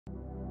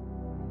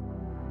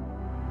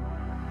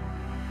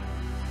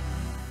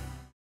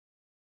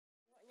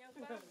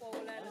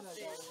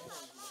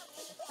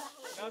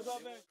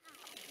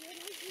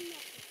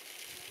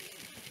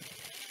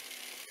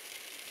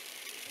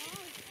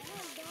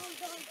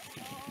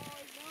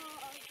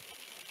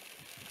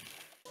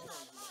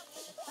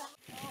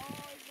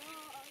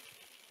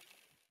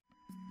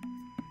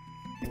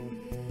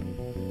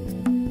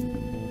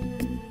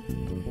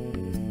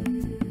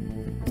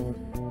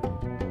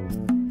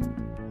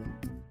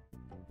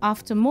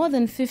After more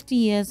than 50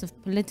 years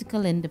of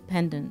political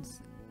independence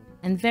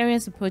and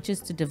various approaches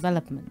to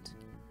development,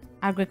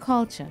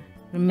 agriculture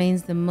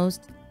remains the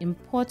most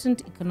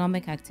important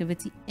economic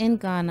activity in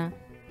Ghana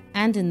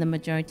and in the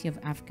majority of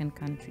African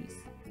countries.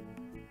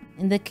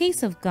 In the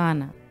case of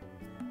Ghana,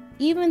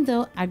 even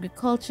though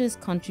agriculture's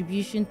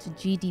contribution to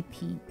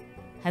GDP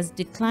has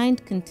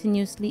declined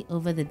continuously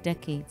over the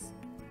decades,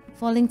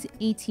 falling to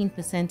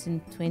 18%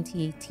 in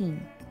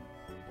 2018,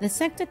 the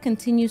sector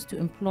continues to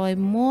employ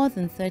more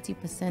than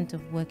 30%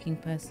 of working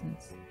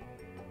persons.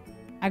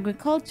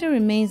 Agriculture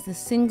remains the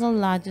single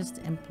largest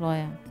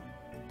employer,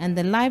 and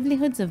the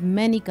livelihoods of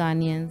many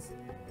Ghanaians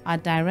are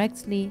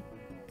directly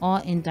or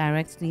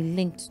indirectly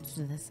linked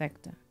to the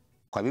sector.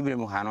 And in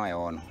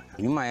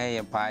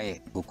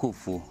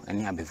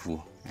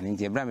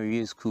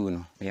the school,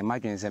 no, I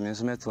imagine some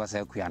instrument to us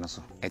a piano.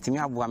 A team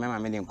of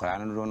women made in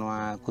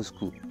Colano,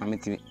 Cusco, Mammy,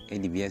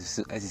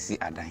 ADBS, SC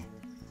Adine.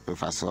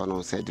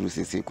 Fasono said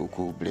Lucy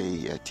Cuckoo,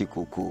 Blay, a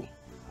Tikuku,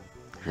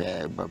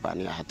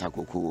 Babania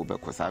Hatakuku,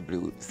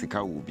 Becosabri, Sika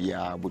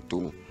Ubia,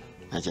 Butum,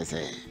 I just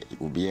say,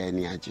 Ubia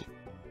Niaji.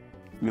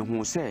 Me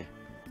who say,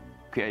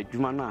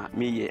 Jumana,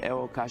 me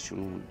a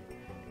cashew,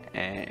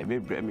 a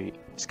baby,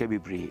 scabby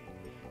bray,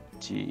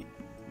 tea,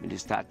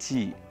 Minister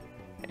tea.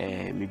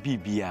 Me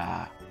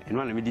bibia and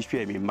one of me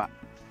display me back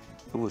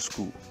over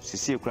school. She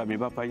see a crab me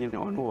back on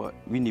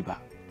Winniba.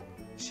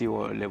 She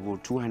was level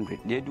 200.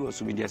 They do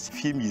also be just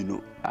film, you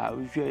know. I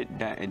wish you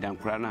dan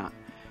crana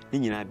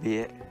in a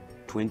bear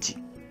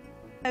 20.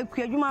 A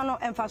Kuyumano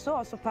and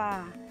Faso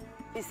Sopa.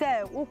 He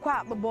said, who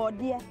quite the board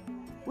dear,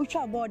 which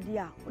are board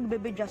dear,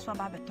 would be just one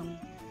babaton.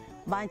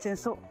 Bunch and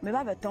so, me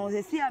babaton,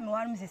 they see I'm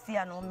one, they see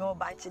no more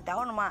bunch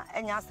down my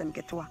and ask them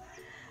get to her.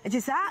 It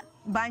is a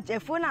bunch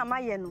of phone at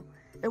my yeno.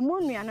 A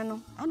moon, me, and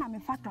I'm a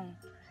faton,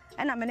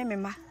 and I'm a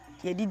member.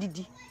 Ye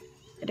did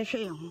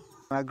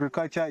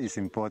Agriculture is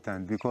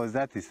important because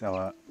that is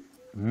our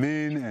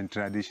main and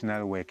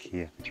traditional work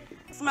here.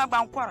 Sma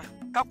bankwara,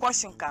 ka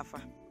kwashin kafa.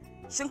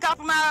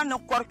 Shinkafa ma no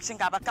kwar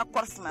shinkafa ka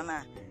kwar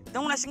mama.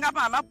 Don na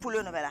shinkafa ma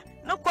pulo no bela.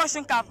 No kwar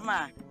shinkafa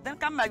ma, dan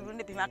kan ma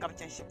yune bi ma ka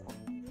bchan shiko.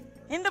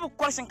 Inda bu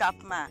kwar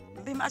shinkafa ma,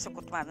 bi ma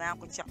shikutuma na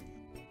ku cha.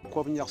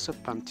 Ko bi nyakse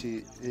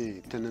pamti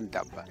tenen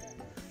dabba.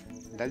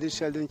 Dali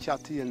sheldon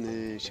chati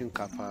en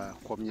shinkafa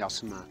ko bi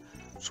nyasma.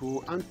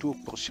 So antu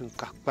pour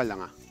shinkafa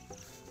balanga.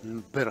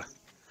 Mbera.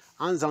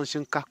 Anzan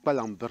shinkafa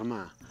balang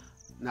berma.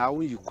 Na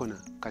wun yukona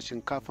ka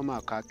shinkafa ma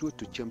ka to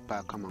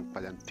chempa kaman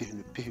palan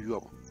pihnu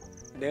pihyo.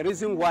 The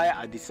reason why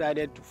I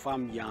decided to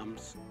farm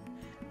yams,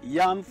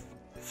 yam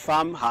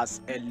farm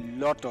has a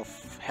lot of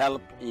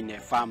help in a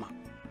farmer.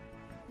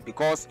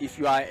 Because if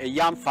you are a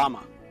yam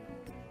farmer,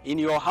 in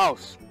your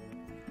house,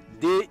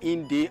 day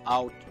in, day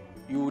out,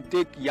 you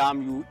take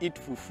yam, you eat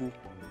fufu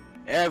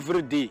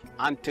every day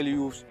until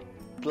you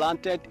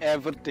planted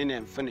everything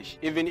and finished.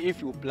 Even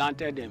if you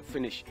planted and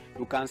finished,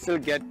 you can still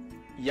get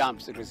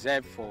yams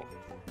reserved for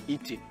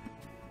eating.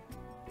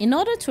 In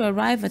order to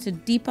arrive at a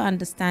deeper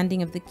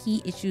understanding of the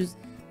key issues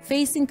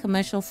facing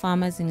commercial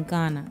farmers in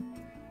Ghana,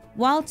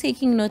 while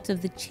taking note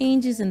of the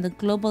changes in the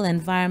global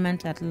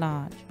environment at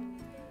large,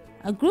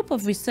 a group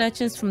of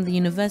researchers from the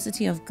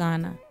University of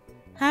Ghana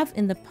have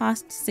in the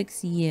past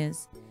 6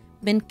 years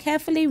been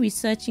carefully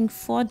researching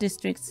 4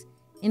 districts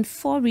in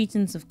 4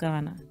 regions of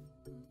Ghana.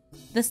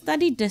 The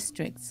study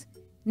districts,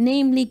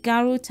 namely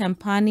Garu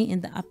Tempani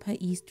in the Upper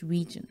East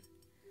region,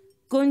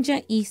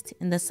 Gonja East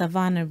in the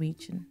Savannah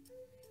region,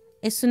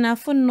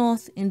 Esunafo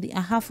North in the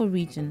Ahafo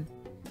region,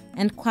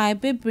 and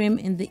Kwaibibrim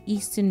in the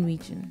Eastern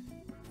region.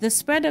 The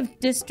spread of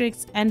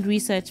districts and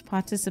research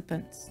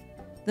participants,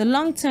 the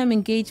long-term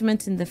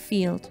engagement in the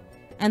field,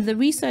 and the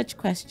research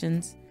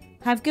questions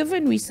have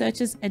given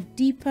researchers a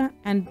deeper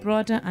and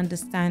broader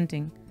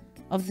understanding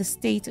of the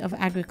state of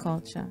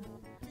agriculture,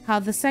 how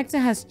the sector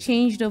has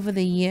changed over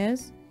the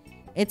years,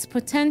 its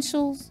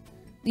potentials,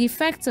 the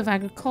effects of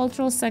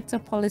agricultural sector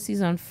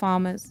policies on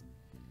farmers,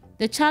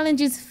 the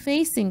challenges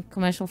facing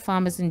commercial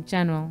farmers in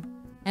general,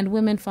 and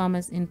women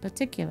farmers in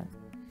particular,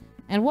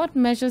 and what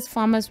measures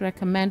farmers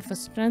recommend for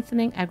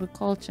strengthening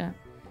agriculture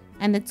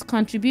and its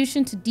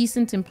contribution to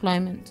decent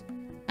employment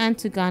and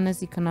to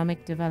Ghana's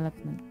economic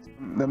development.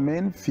 The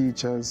main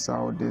features,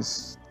 I would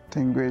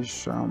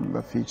distinguish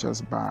the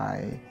features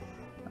by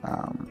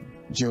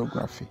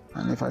geography.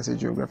 And if I say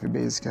geography,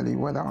 basically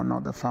whether or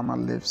not the farmer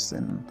lives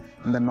in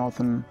the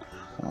northern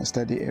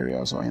steady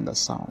areas or in the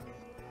south.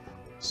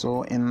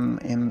 So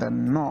in the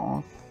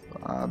north,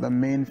 the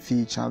main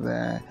feature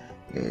there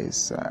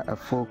is a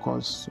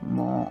focus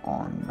more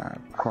on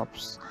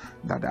crops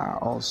that are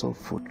also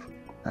food,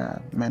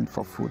 meant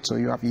for food. So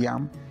you have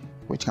yam,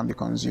 which can be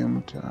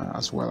consumed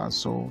as well as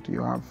sold.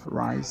 You have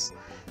rice,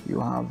 you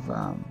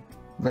have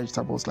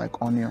vegetables like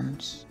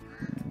onions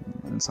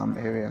in some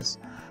areas.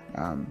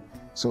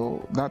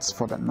 So that's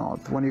for the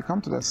north. When you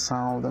come to the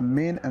south, the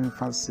main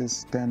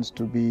emphasis tends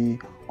to be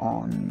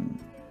on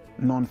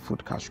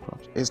non-food cash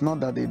crops. It's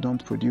not that they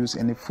don't produce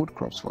any food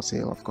crops for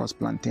sale. Of course,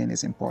 plantain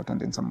is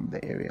important in some of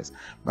the areas.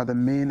 But the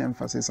main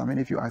emphasis, I mean,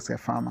 if you ask a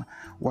farmer,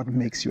 what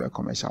makes you a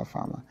commercial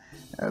farmer?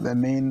 The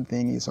main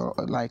thing is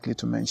likely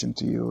to mention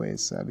to you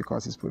is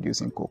because it's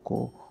producing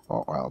cocoa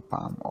or oil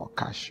palm or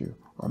cashew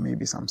or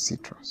maybe some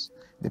citrus,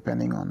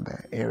 depending on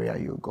the area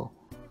you go.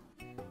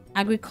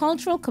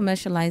 Agricultural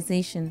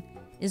commercialization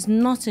is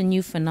not a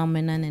new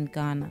phenomenon in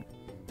Ghana,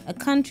 a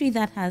country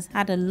that has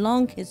had a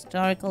long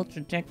historical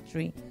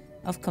trajectory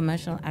of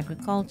commercial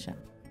agriculture.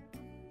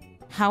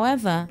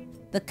 However,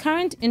 the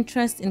current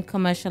interest in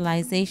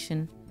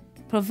commercialization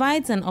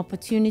provides an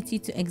opportunity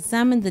to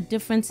examine the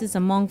differences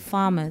among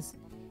farmers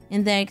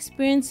in their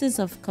experiences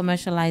of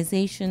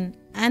commercialization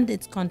and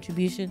its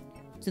contribution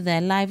to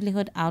their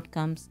livelihood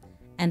outcomes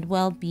and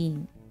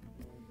well-being.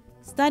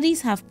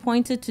 Studies have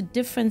pointed to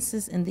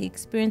differences in the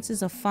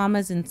experiences of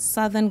farmers in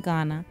southern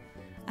Ghana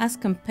as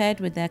compared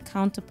with their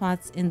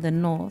counterparts in the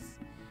north,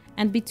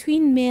 and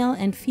between male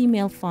and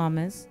female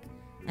farmers,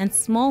 and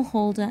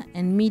smallholder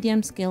and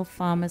medium-scale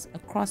farmers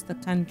across the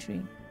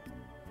country.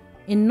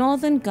 In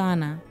northern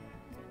Ghana,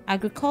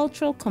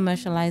 agricultural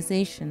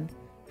commercialization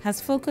has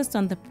focused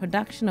on the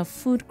production of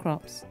food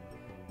crops,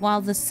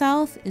 while the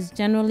south is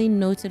generally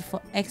noted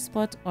for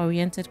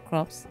export-oriented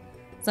crops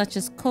such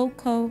as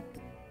cocoa,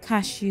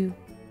 cashew,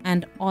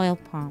 and oil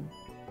palm.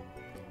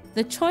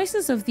 The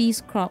choices of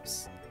these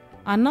crops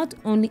are not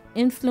only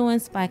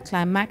influenced by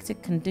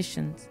climatic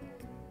conditions,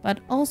 but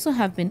also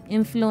have been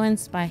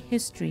influenced by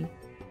history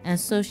and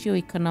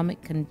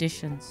socio-economic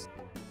conditions.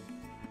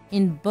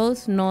 In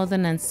both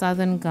northern and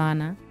southern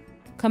Ghana,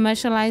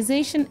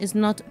 commercialization is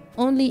not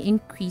only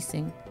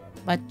increasing,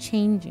 but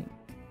changing.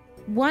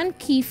 One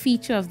key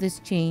feature of this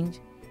change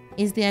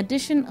is the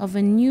addition of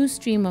a new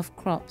stream of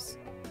crops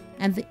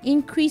and the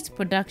increased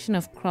production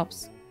of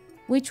crops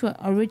which were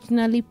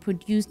originally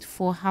produced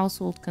for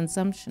household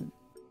consumption.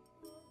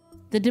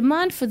 The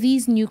demand for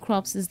these new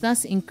crops is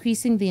thus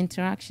increasing the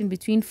interaction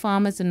between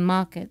farmers and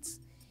markets,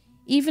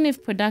 even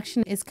if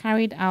production is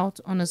carried out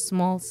on a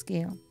small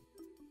scale.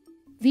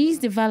 These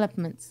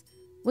developments,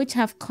 which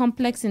have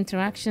complex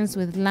interactions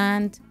with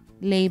land,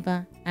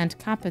 labor, and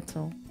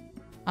capital,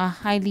 are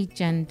highly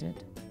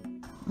gendered.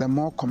 The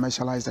more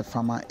commercialized a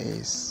farmer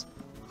is,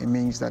 it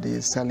means that he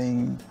is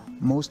selling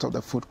most of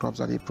the food crops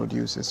that he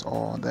produces,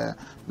 or the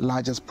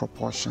largest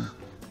proportion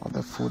of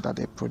the food that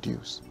they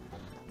produce.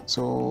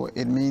 So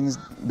it means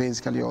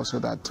basically also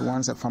that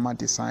once a farmer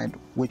decides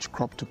which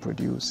crop to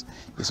produce,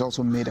 it's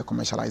also made a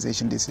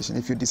commercialization decision.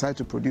 If you decide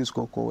to produce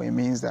cocoa, it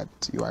means that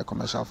you are a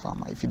commercial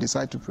farmer. If you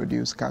decide to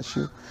produce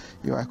cashew,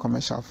 you are a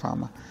commercial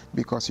farmer,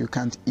 because you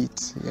can't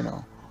eat,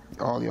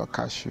 all your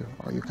cashew,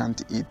 or you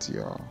can't eat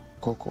your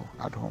cocoa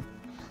at home.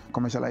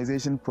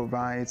 Commercialization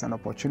provides an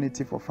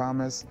opportunity for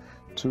farmers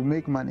to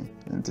make money.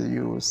 Until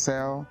you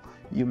sell,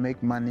 you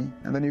make money,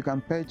 and then you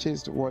can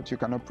purchase what you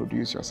cannot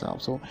produce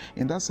yourself. So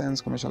in that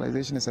sense,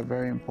 commercialization is a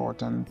very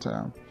important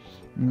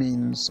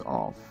means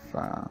of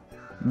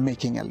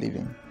making a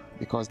living,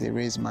 because they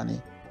raise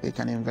money. They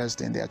can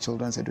invest in their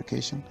children's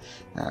education.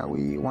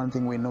 One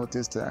thing we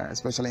noticed,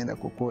 especially in the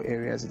cocoa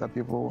areas, is that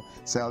people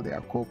sell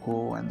their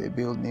cocoa and they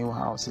build new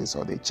houses,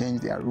 or they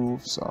change their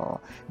roofs, or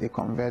they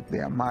convert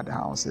their mud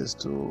houses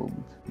to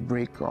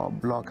brick or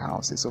block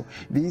houses. So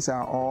these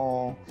are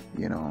all,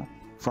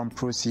 from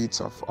proceeds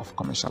of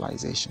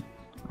commercialization,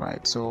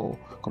 right? So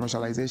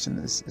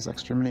commercialization is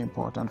extremely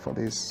important for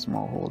these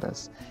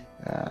smallholders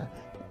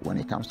when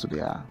it comes to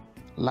their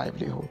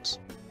livelihoods.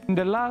 In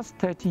the last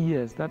 30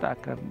 years that I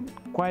can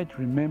quite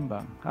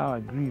remember how I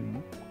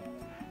grew,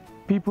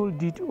 people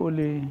did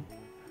only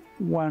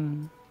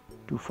 1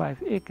 to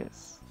 5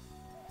 acres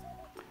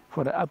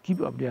for the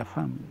upkeep of their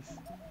families.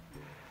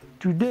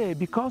 Today,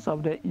 because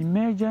of the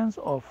emergence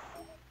of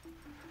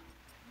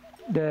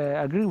the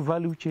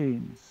agri-value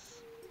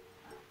chains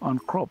on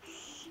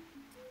crops,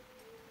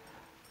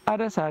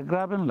 others are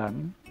grabbing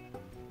land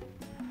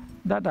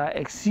that are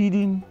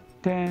exceeding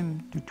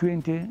 10 to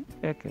 20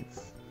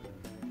 acres.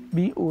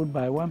 Being owned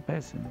by one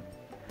person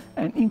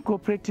and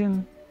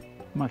incorporating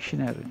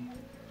machinery,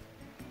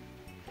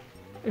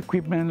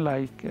 equipment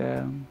like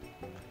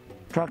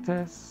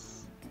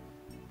tractors,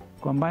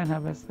 combine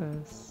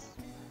harvesters,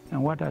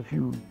 and what have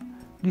you.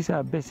 These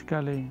are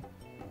basically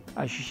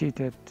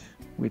associated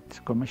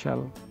with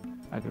commercial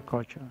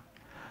agriculture.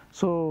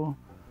 So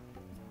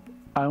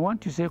I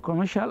want to say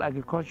commercial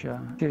agriculture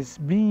is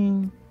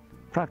being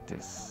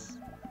practiced,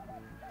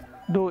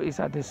 though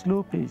it's at a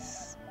slow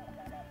pace,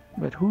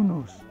 but who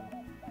knows?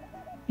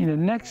 In the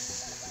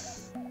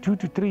next 2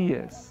 to 3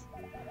 years,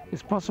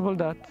 it's possible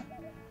that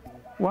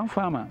one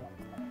farmer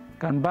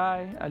can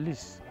buy at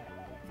least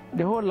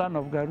the whole land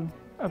of Garu,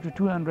 up to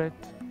 200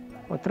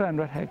 or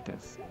 300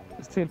 hectares.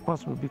 It's still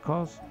possible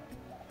because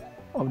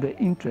of the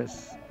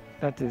interest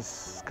that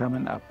is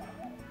coming up.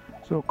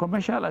 So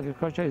commercial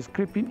agriculture is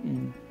creeping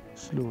in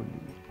slowly.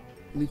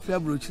 me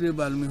February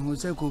bal me hu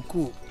say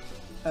cocoa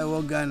I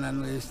work Ghana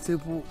no a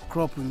staple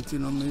crop nti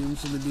no me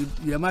so me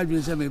ya ma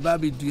dwen say me ba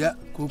be dua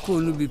cocoa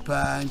no bi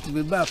pa nti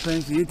me ba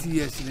pension 80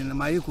 years ni na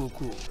my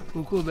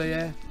cocoa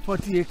be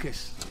 40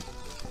 acres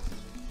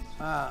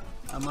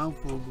a man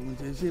for go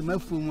nti say ma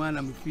fu mu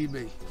na me fi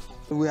be.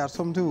 We have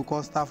something we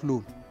call staff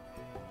loan.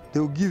 They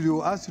will give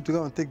you, ask you to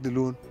go and take the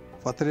loan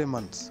for 3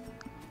 months.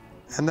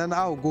 And then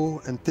I'll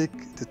go and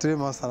take the 3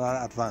 months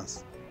salary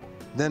advance.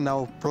 Then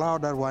I'll plow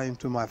that one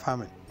into my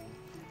farming.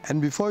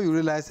 And before you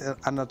realize,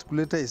 an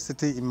articulator is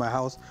sitting in my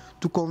house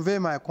to convey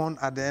my corn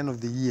at the end of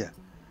the year.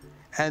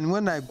 And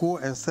when I go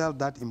and sell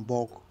that in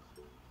bulk,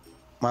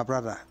 my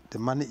brother, the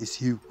money is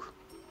huge.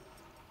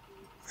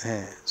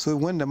 So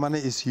when the money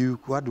is huge,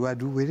 what do I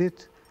do with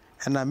it?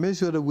 And I make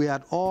sure that we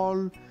had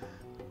all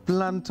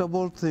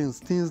plantable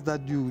things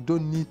that you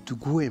don't need to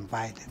go and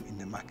buy them in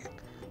the market.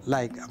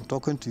 Like I'm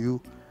talking to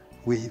you,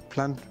 we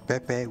plant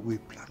pepper, we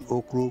plant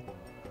okra,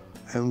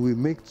 and we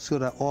make sure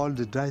that all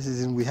the dry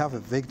season we have a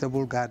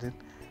vegetable garden,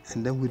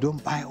 and then we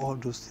don't buy all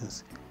those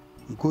things.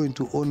 We go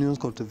into onions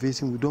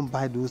cultivation, we don't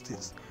buy those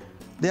things.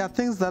 There are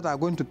things that are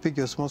going to pick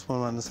your small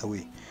runners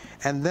away.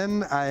 And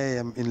then I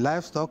am in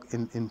livestock,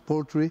 in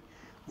poultry.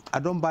 I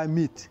don't buy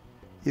meat.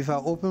 If I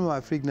open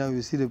my fridge now,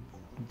 you see the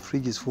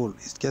fridge is full.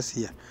 It's just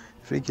here.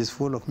 The fridge is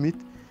full of meat.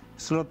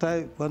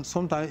 Slaughter,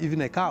 sometimes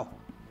even a cow.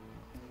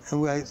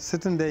 And we are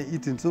sitting there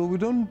eating. So we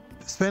don't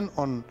spend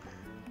on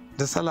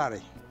the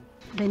salary.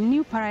 The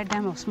new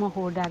paradigm of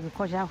smallholder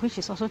agriculture, which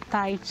is also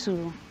tied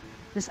to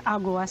this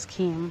AGOA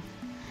scheme,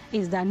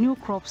 is that new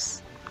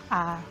crops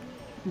are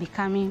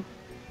becoming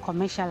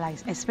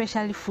commercialized,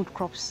 especially food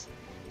crops.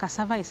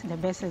 Cassava is the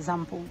best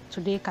example.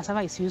 Today,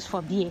 cassava is used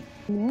for beer.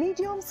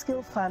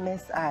 Medium-scale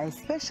farmers are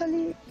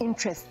especially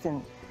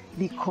interesting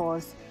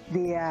because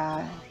they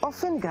are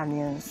often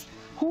Ghanaians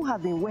who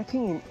have been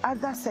working in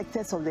other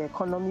sectors of the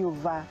economy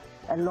over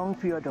a long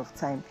period of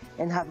time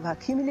and have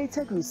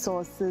accumulated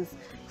resources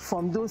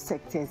from those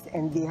sectors,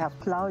 and they have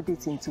plowed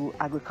it into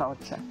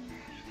agriculture.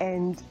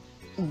 And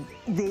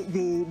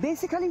they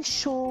basically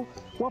show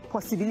what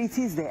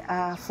possibilities there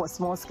are for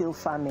small-scale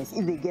farmers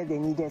if they get the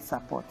needed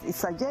support. It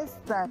suggests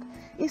that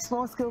if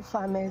small-scale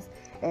farmers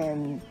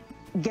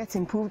get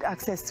improved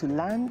access to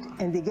land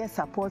and they get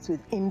support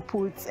with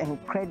inputs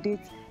and credit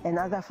and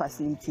other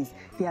facilities,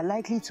 they are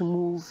likely to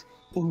move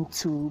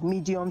into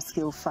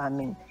medium-scale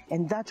farming,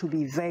 and that will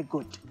be very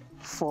good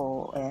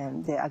for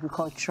the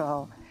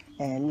agricultural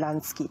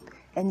landscape.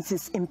 And it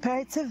is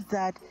imperative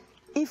that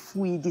if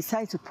we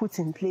decide to put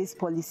in place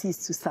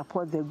policies to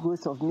support the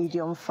growth of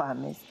medium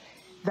farmers,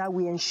 that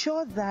we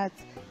ensure that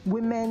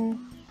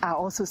women are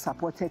also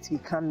supported to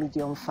become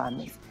medium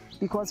farmers.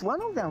 Because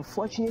one of the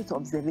unfortunate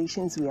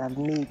observations we have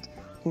made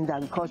in the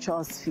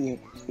agricultural sphere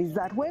is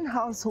that when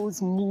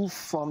households move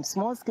from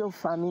small-scale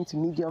farming to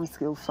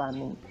medium-scale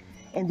farming,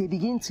 and they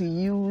begin to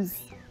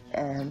use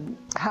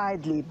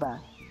hired labor,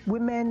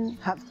 women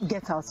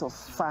get out of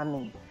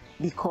farming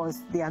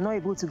because they are not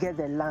able to get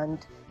the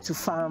land to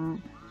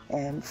farm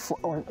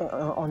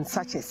on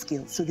such a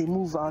scale. So they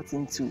move out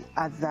into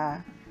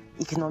other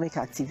economic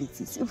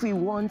activities. If we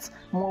want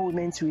more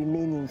women to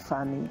remain in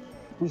farming,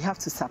 we have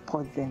to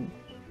support them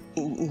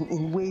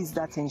in ways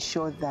that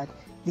ensure that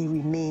they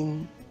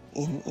remain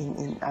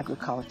in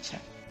agriculture.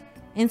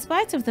 In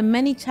spite of the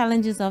many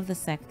challenges of the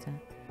sector,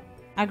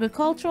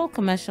 agricultural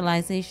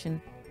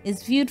commercialization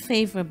is viewed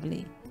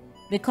favorably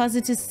because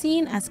it is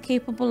seen as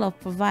capable of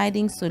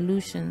providing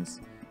solutions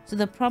to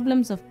the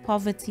problems of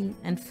poverty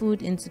and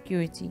food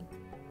insecurity.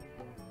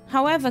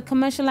 However,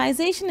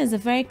 commercialization is a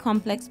very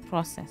complex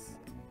process,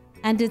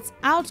 and its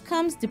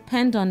outcomes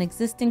depend on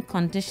existing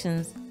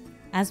conditions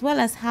as well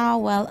as how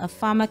well a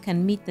farmer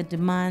can meet the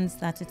demands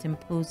that it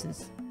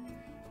imposes.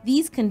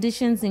 These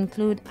conditions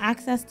include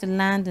access to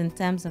land in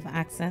terms of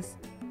access,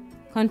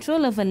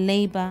 control over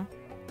labor,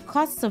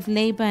 costs of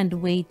labor and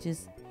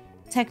wages,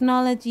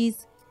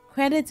 technologies,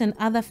 credit, and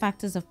other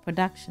factors of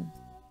production.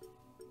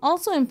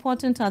 Also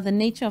important are the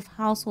nature of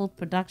household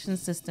production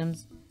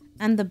systems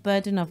and the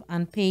burden of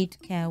unpaid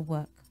care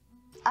work.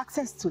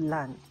 Access to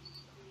land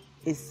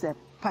is a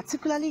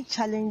particularly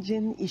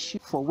challenging issue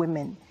for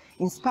women,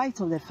 in spite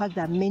of the fact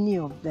that many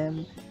of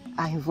them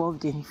are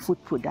involved in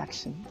food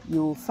production.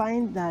 You will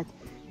find that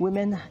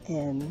women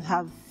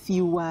have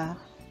fewer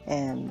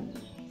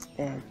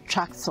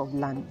tracts of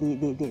land.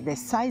 The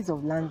size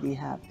of land they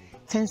have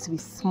tends to be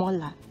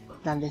smaller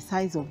than the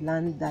size of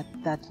land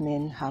that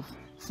men have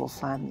for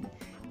farming.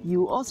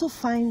 You also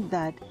find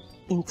that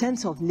in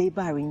terms of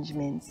labor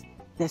arrangements,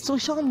 the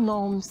social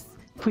norms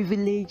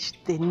privilege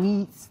the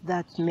needs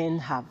that men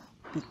have,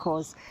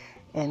 because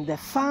the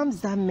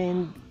farms that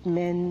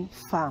men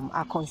farm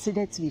are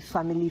considered to be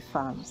family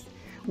farms,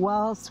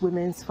 whilst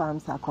women's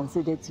farms are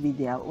considered to be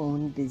their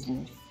own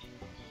business.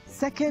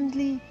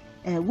 Secondly,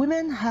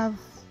 women have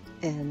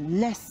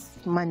less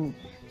money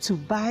to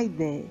buy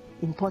the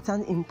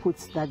important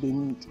inputs that they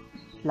need,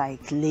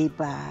 like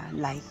labor,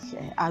 like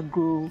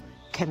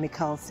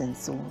agrochemicals and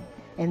so on.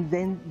 And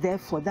then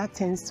therefore that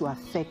tends to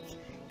affect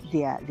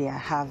their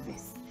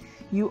harvest.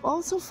 You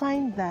also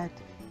find that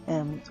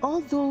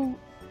although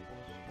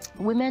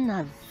women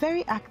are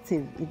very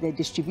active in the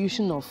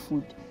distribution of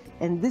food,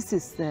 and this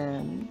is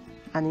an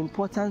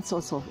important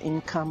source of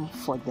income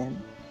for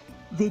them,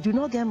 they do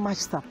not get much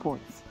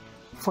support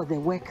for the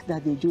work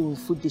that they do in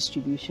food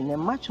distribution,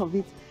 and much of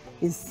it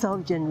is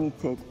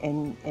self-generated,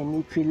 and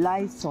it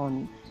relies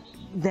on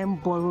them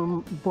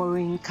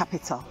borrowing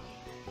capital,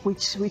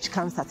 which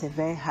comes at a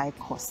very high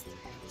cost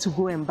to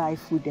go and buy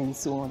food and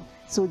so on.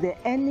 So the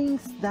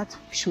earnings that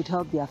should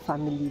help their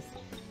families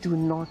do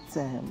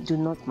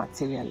not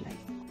materialize.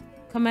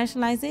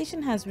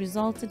 Commercialization has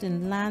resulted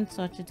in land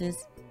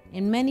shortages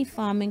in many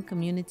farming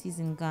communities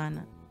in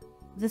Ghana.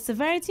 The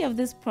severity of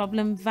this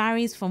problem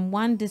varies from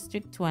one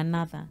district to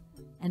another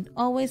and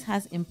always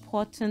has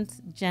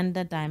important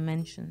gender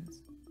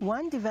dimensions.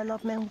 One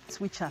development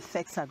which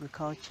affects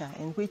agriculture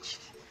and which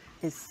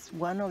is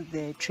one of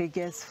the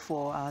triggers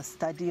for our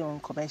study on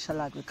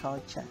commercial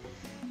agriculture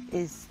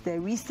is the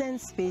recent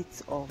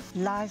spate of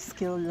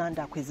large-scale land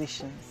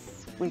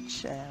acquisitions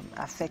which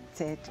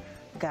affected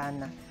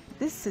Ghana.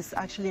 This is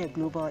actually a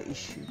global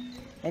issue,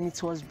 and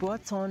it was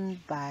brought on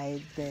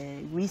by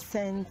the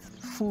recent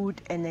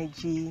food,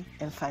 energy,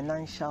 and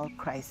financial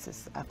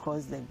crisis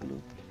across the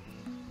globe.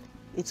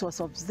 It was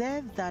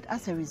observed that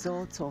as a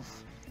result of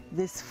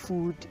this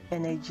food,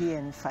 energy,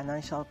 and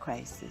financial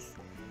crisis,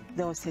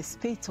 there was a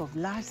spate of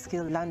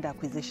large-scale land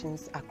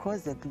acquisitions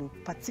across the globe,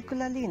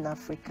 particularly in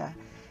Africa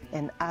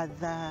and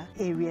other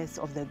areas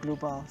of the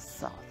global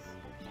south.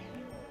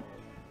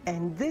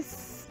 And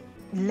this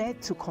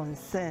led to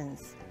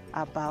concerns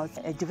about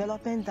a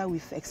development that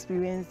we've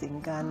experienced in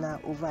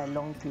Ghana over a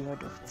long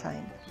period of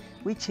time,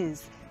 which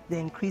is the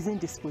increasing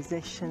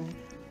dispossession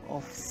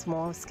of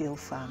small-scale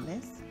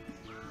farmers,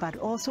 but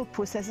also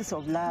processes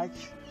of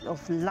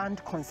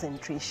land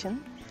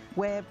concentration,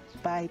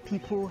 whereby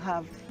people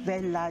have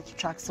very large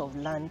tracts of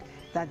land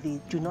that they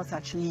do not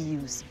actually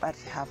use but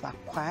have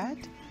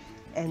acquired,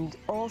 and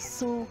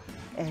also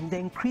the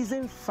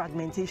increasing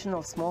fragmentation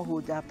of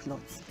smallholder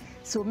plots.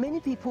 So many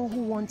people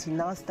who want to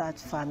now start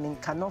farming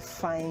cannot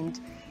find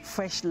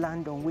fresh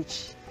land on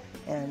which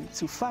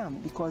to farm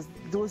because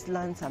those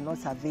lands are not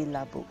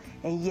available,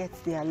 and yet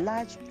there are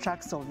large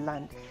tracts of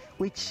land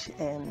which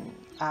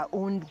are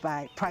owned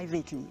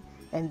privately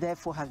and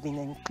therefore have been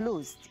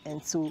enclosed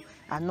and so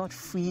are not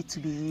free to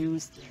be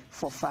used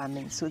for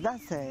farming. So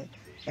that's a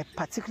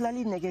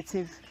particularly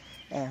negative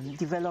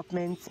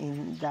development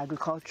in the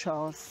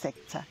agricultural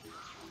sector.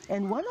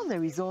 And one of the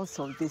results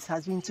of this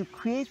has been to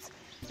create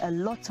a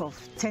lot of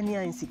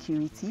tenure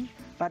insecurity,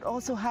 but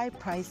also high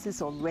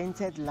prices of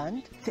rented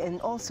land, and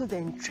also the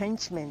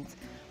entrenchment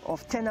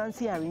of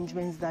tenancy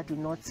arrangements that do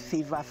not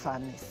favor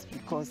farmers,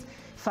 because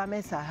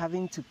farmers are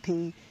having to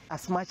pay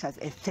as much as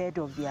a third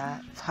of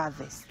their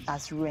harvest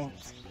as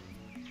rent.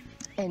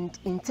 And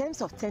in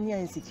terms of tenure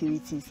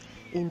insecurities,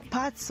 in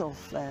parts of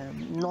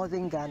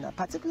northern Ghana,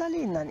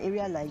 particularly in an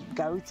area like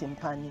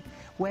Garutimpani,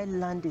 where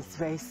land is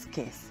very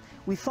scarce,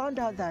 we found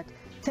out that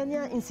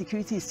tenure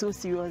insecurity is so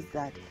serious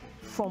that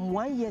from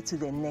one year to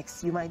the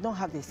next, you might not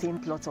have the same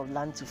plot of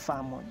land to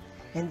farm on.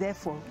 And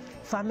therefore,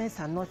 farmers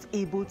are not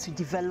able to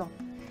develop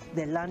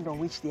the land on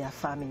which they are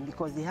farming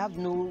because they have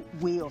no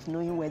way of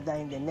knowing whether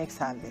in the next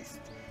harvest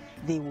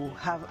they will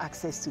have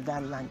access to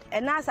that land.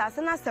 And as I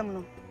said,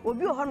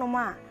 obi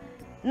ohonoma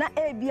na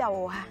ebia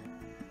wo ha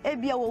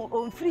ebia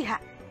wo free ha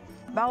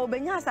ba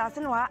obenya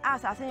asase no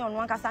asase yon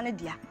wankasa ne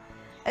dia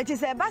eti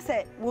se ba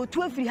se wo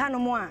tu free ha no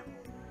mo a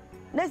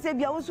na se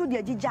bia wo so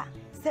dia gija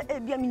se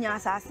ebia minya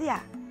asase a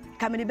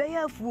kamene be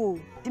ya afuo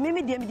ti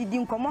mimi dia mididi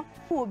nkomo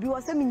obi wo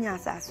se minya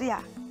asase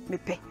a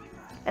mepe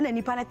ena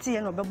nipa na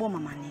tie no bebo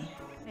mamane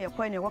e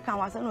kwa ne wokan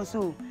wasa no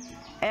so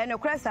e ne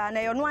kresa na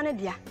yono ane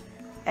dia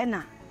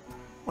ena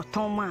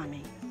oton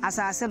maame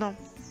asase no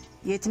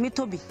yetimi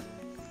tobi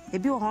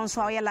ebi wo hon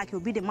so aye like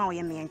obi de ma wo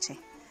ye menche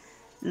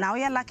na wo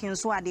ye like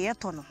nso ade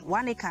eto no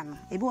 1 acre no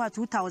ebi wa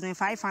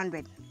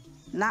 2500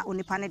 na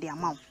onipa ne de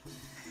amaw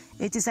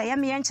eti say ye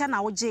menche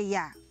na wo je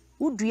ya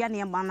udua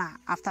ne ma na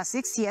after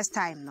 6 years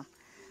time no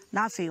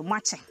na fe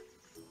mache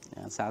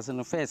asase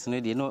no first no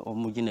de no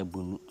omugi na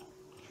bunu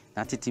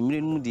na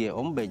tetimire mu de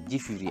omba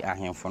gifiri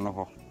ahemfo no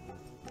ho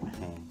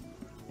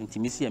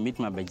ntimisi ya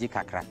mitima baje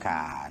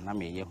kakraka na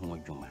me ye ho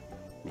adwuma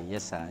me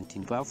yesa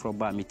ntinto afro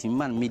ba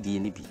mitimman medie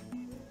ne bi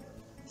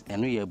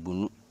eno ya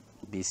bunu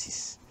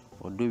basis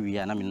odo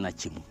wi na me na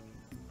chemu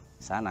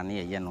sa na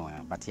ne ye no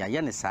but ya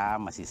ye ne sa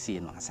masisi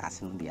no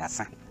asase no de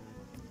asa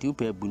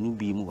tiupa bunu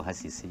bi mu ha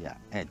sisi ya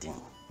edin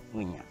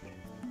unya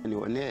ni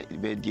one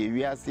be die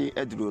wi ase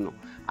aduro no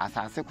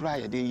asase kura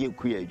ye de ye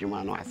kuya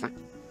adwuma no asa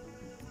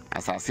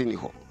asase ni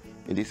ho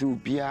ede se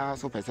ubia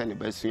so pese ne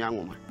ba sua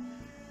nwoma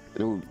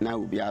na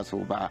ubia so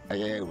ba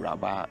ye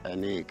uraba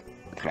ne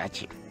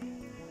krachi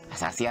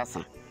asase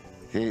asa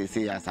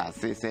se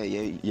asase se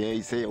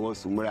ye se ye wo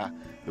sumura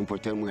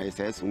importamu ye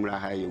se sumura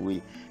ha ye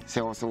wi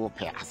se wo so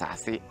pe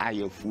asase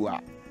ayefu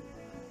a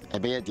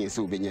ebe ye din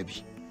se obenya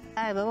bi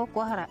ai be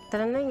ko hara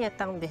tanan ye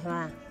tang be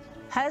ha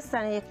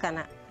hasan ye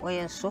kana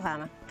oyen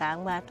suhana ka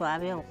ngba to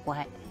abe ko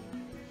ha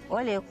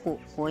ole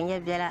ko nya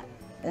bela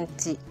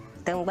nti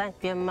tangban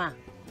pema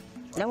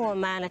la wo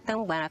mana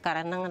tangban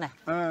karanangla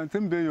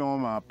timbe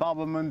yoma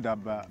paba man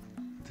dabba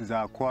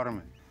tiza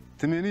korme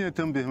timeni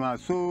timbe ma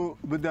so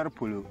bidar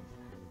polo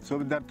so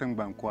bidar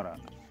tangban kora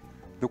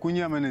de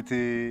kunya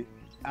manete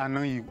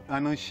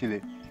anan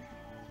shile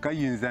ka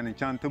yin zani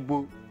chanta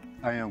bo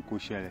ayan ko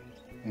shele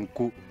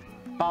nko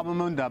paba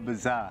man dabba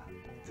za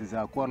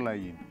tiza korla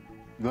yin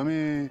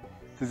domi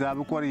tiza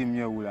bu kor yim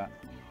ya wula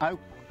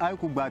ai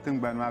ku gba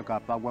tangban ma ka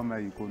pagwa ma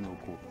yiko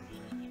noko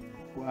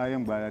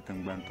ayan gba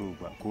tangban to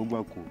gba ko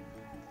gba ko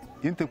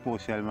The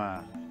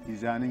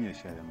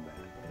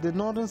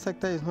northern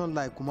sector is not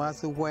like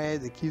Kumasi where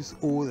the chiefs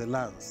owe the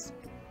lands.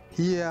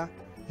 Here,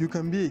 you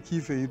can be a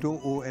chief and you don't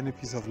owe any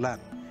piece of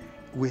land.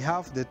 We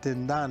have the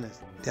Tendanes,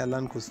 they are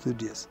land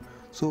custodians.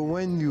 So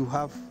when you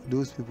have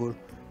those people,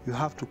 you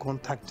have to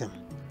contact them.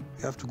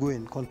 You have to go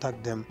and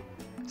contact them,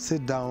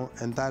 sit down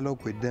and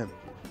dialogue with them.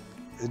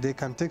 They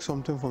can take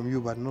something from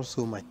you, but not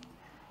so much.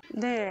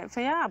 The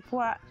Faya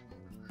Pua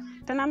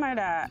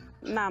Tenamada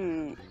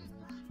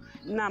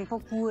Nam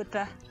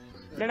Pokuta,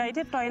 the right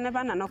toy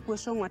never no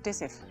question what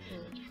is it.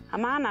 A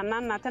man and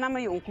none at Tanama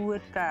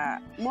Yunkuka,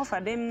 more for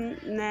them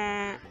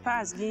ne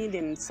pass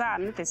them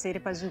son, not a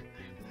seripazu.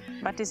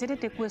 But is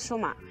it a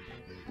question?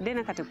 Then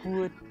I cut a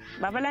good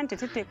Babalan to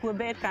take a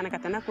bed can a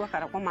catanaku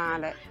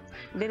caracomala.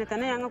 Then a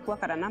tananga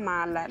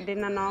quacaranamala,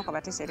 then a knock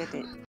about a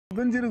serity.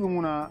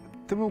 Benjirguna,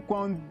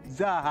 Tibuquan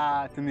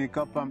Zaha to make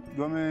up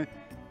Dome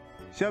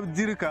Shab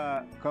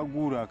Dirka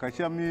Kagura,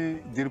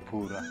 Kashami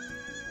Dirpura.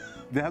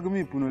 The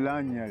Hagumi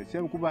Punulanya,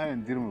 Shab Kuba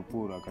and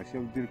Dirmapura,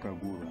 Kashab Dirka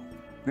Gura.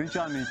 Then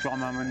Chami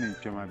Chamamani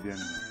Chamabian.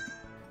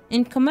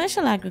 In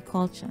commercial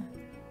agriculture,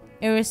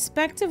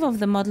 irrespective of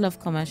the model of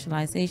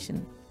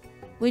commercialization,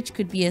 which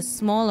could be a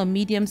small or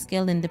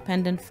medium-scale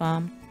independent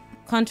farm,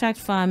 contract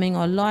farming,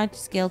 or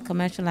large-scale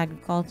commercial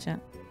agriculture,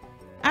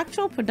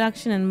 actual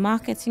production and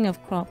marketing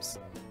of crops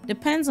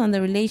depends on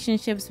the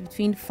relationships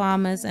between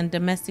farmers and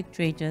domestic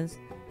traders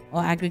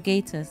or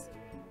aggregators,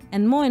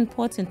 and more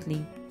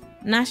importantly,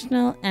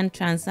 national and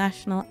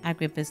transnational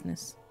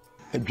agribusiness.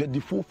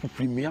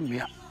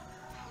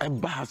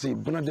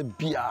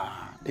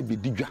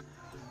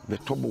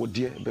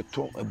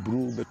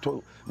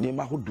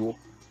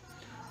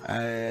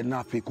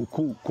 Na fe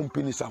koko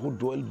companies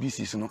ahodo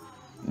LBCs no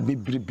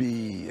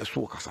bebrebe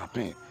eso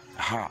kasapen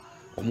ha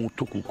omo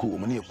to koko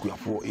omo ne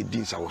akuafo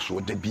edin sa wo so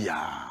da bia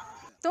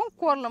ton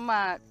korlo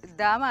ma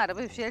dama da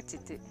be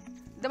fieltite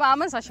da ma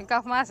man sa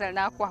shinkafa ma sar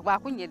na kwa ba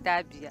kunye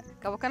da bia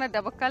ka kana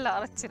da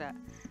bakala artira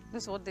do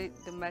so de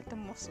malta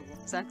moso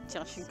san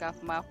chan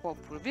shinkafa ma ko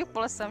pour bi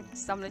pour sam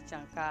na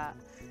chanka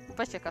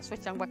pa ka so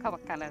chan ba ka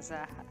bakala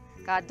za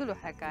ka dulu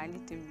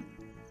hakani tim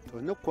to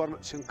ne kor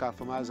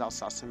shinkafa ma za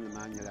sasin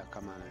ma nyala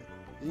kamana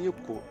yi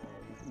ko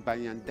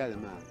banyan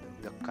dalma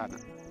da kana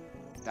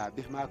da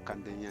bi ma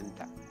kan da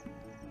yanda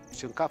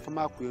shinkafa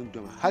ma ku yin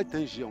doma har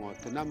tan jiyan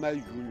to na ma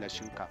yun la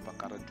shinkafa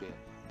karado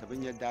ta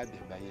banya da bi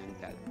banyan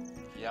dal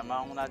ya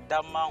ma una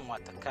damma wa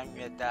ta kan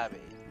ya dabe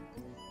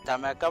ta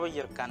ma ka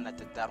bayir kan na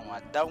ta darwa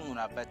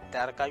dawuna ba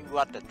tar ka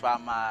yuwa ta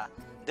twama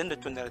din da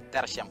tunar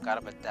dar sham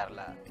karba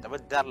darla ta ba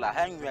darla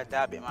han ya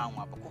dabe ma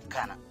wa ba ku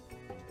kana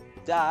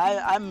da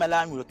ai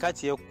malamu ka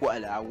ce ku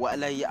ala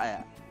wala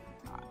ya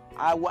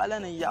a wala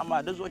nan ya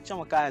ma da zo ce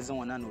maka yanzu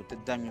wannan no ta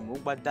dami mu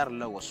ba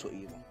darla waso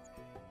ibo.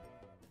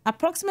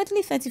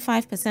 Approximately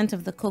 35%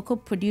 of the cocoa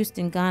produced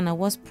in Ghana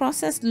was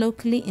processed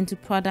locally into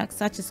products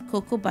such as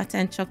cocoa butter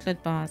and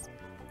chocolate bars,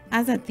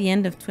 as at the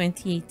end of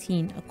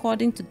 2018,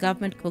 according to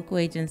government cocoa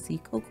agency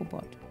Cocoa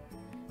Board.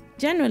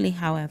 Generally,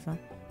 however,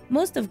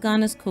 most of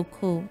Ghana's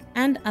cocoa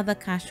and other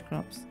cash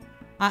crops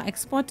are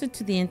exported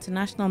to the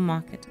international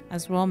market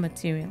as raw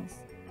materials.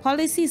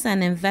 Policies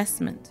and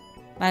investment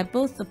by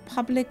both the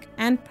public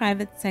and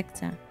private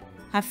sector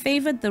have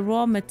favored the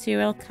raw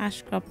material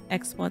cash crop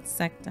export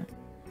sector,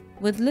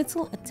 with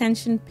little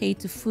attention paid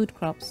to food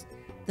crops,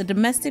 the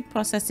domestic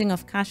processing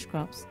of cash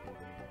crops.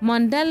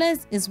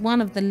 Mondelez is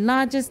one of the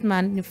largest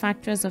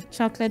manufacturers of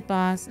chocolate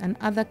bars and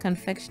other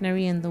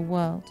confectionery in the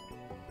world.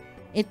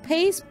 It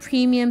pays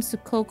premiums to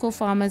cocoa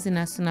farmers in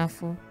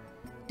Asunafo,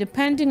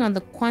 depending on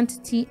the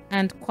quantity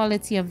and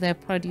quality of their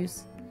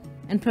produce,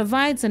 and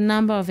provides a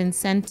number of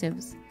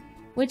incentives,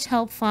 which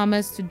help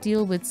farmers to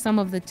deal with some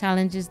of the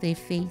challenges they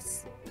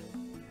face.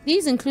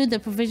 These include the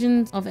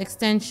provisions of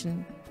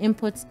extension,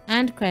 inputs,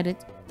 and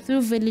credit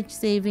through village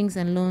savings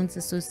and loans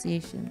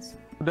associations.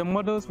 The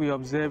models we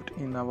observed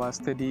in our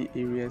study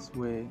areas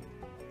were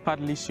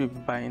partly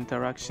shaped by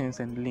interactions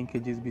and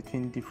linkages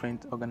between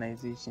different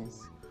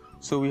organizations.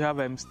 So we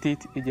have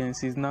state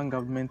agencies,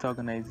 non-governmental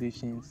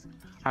organizations,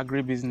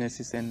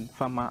 agribusinesses, and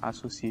farmer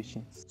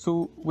associations.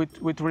 So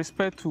with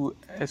respect to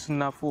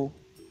Esunafo,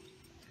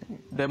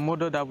 the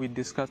model that we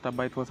discussed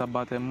about was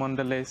about a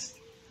Mondelez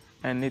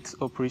and its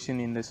operation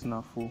in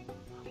Esunafo.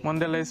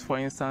 Mondelez, for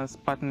instance,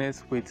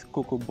 partners with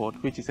Cocoa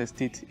Board, which is a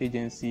state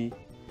agency,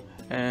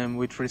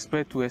 with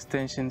respect to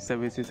extension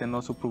services and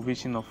also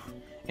provision of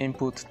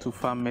input to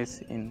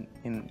farmers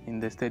in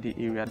the study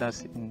area,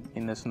 that's in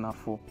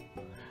Esunafo.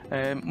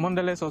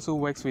 Mondelez also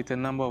works with a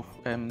number of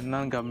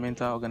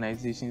non-governmental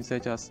organizations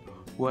such as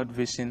World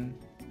Vision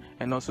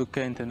and also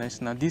Care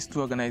International. These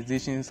two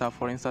organizations have,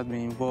 for instance,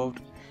 been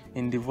involved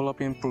in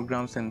developing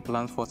programs and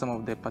plans for some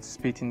of the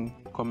participating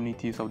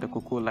communities of the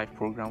Cocoa Life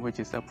program, which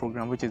is a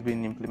program which is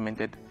being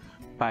implemented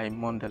by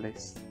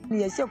Mondelez.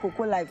 Yes,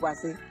 Cocoa Life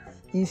was it.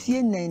 You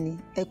see, Nanny,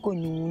 Echo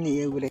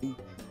Nuni,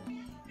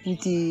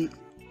 Nti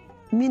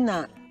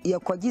Mina, your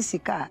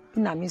Kojisika,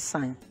 Ina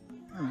Missan.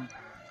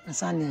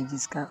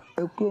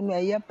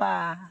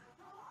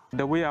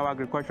 The way our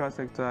agricultural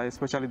sector,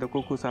 especially the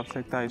cocoa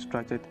subsector,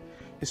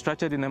 is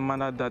structured in a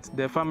manner that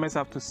the farmers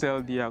have to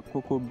sell their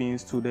cocoa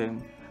beans to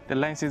the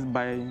licensed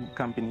buying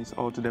companies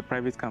or to the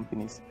private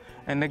companies.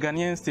 And the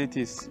Ghanaian state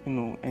is,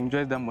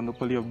 enjoys the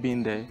monopoly of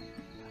being the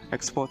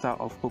exporter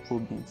of cocoa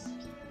beans.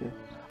 Yeah.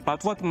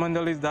 But what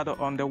Mondelez does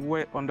on the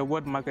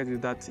world market is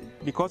that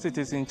because it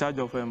is in charge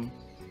of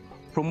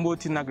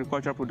promoting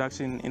agricultural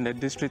production in the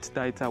districts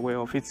that it's aware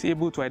of, it's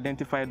able to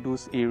identify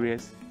those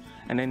areas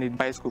and then it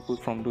buys cocoa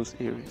from those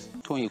areas.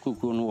 Tony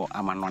cocoa no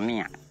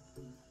amanonia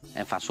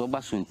and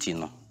fasoba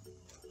suntino.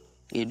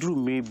 A drew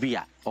maybe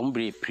a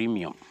ombre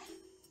premium.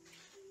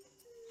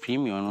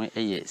 Premium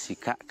a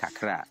sika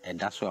kakra, and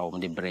that's why I'm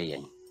the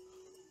brain.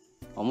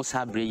 Almost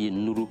have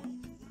brain nuru.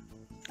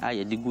 I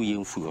digu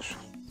yen fuyos.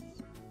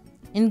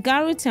 In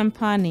Garu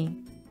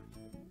Tempani,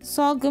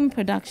 sorghum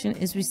production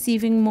is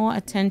receiving more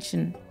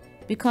attention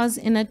because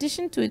in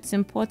addition to its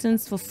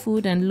importance for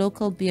food and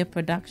local beer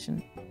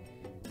production,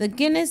 the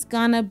Guinness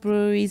Ghana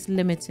Breweries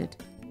Limited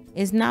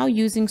is now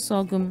using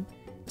sorghum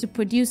to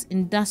produce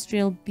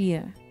industrial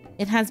beer.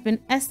 It has been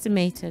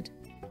estimated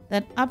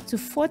that up to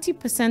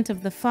 40%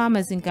 of the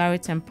farmers in Garu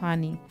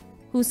Tempani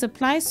who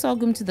supply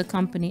sorghum to the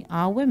company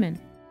are women.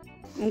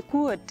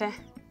 Nkuote,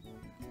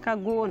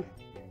 kagon,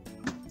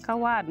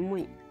 kawad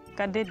mui,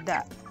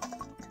 kadeda,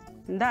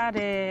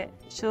 ndare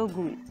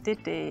sorghum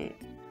tete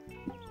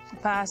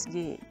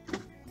pasgi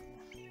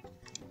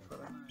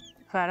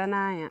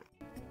faranaya.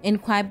 In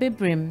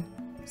Kwaibibrim,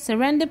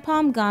 Surrender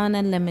Palm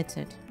Ghana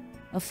Limited,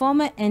 a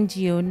former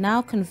NGO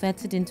now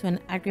converted into an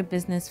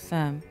agribusiness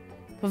firm,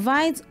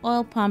 provides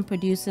oil palm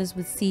producers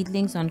with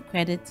seedlings on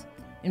credit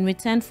in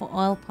return for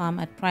oil palm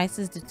at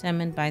prices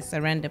determined by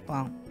Surrender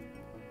Palm.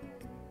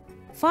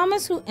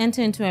 Farmers who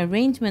enter into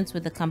arrangements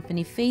with the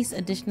company face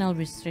additional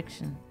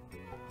restriction.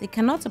 They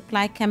cannot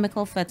apply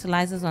chemical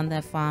fertilizers on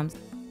their farms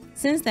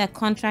since their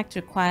contract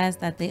requires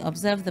that they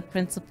observe the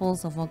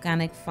principles of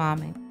organic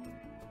farming.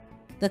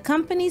 The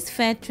company's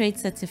fair trade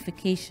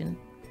certification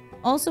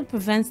also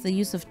prevents the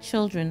use of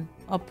children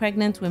or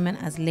pregnant women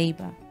as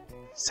labor.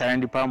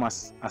 Serendipalm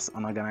as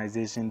an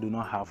organization do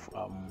not have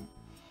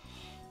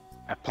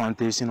a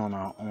plantation on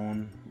our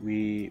own.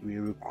 We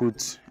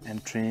recruit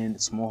and train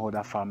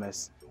smallholder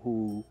farmers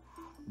who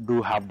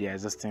do have their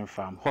existing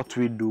farm. What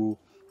we do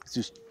is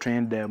to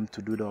train them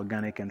to do the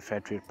organic and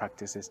fair trade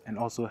practices and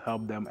also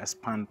help them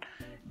expand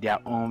their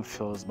own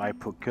fields by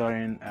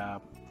procuring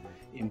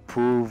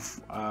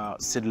improved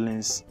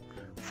seedlings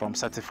from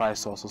certified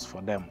sources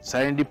for them.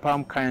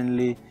 Serendipalm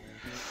currently,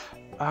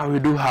 we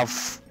do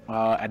have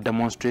a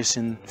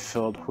demonstration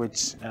field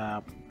which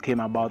came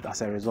about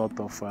as a result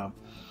of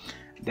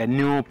the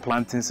new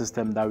planting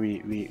system that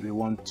we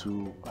want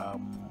to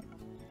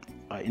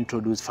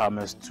introduce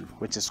farmers to,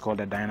 which is called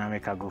the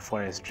dynamic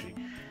agroforestry.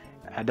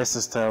 This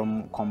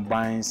system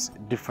combines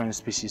different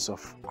species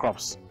of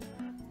crops: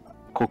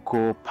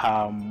 cocoa,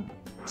 palm,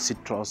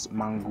 citrus,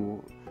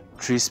 mango,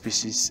 tree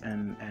species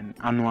and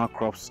annual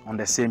crops on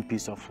the same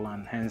piece of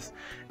land. Hence,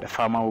 the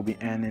farmer will be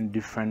earning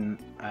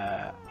different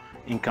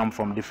income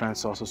from different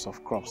sources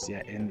of crops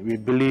here. And we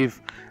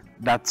believe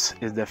that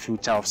is the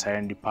future of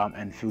Serendipalm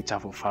and future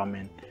for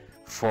farming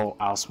for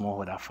our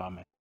smallholder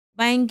farmers.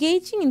 By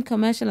engaging in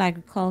commercial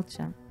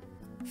agriculture,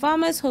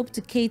 farmers hope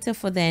to cater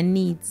for their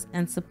needs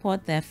and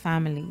support their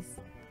families.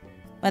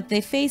 But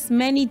they face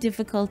many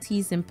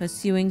difficulties in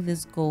pursuing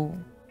this goal.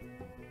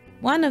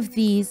 One of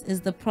these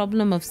is the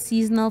problem of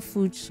seasonal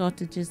food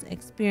shortages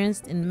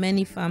experienced in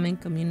many farming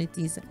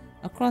communities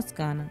across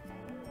Ghana.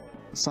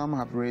 Some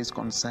have raised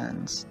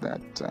concerns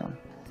that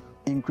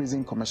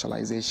increasing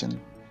commercialization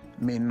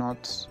may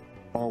not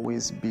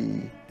always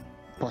be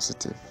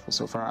positive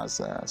so far as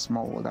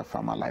smallholder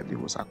farmer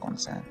livelihoods are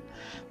concerned.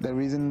 The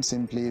reason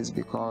simply is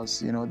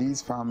because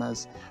these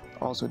farmers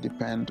also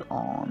depend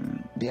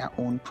on their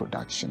own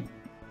production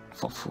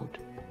for food.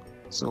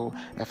 So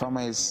a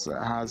farmer has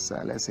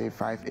let's say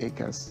 5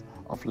 acres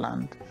of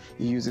land.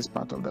 He uses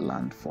part of the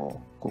land for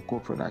cocoa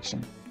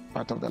production,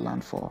 part of the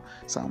land for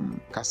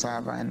some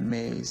cassava and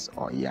maize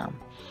or yam.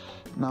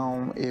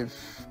 Now,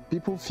 if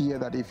people fear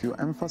that if you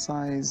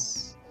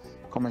emphasize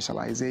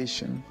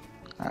commercialization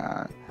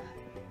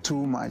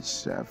too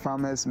much,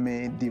 farmers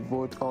may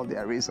devote all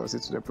their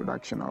resources to the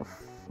production of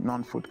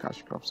non-food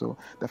cash crops. So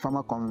the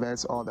farmer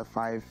converts all the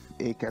 5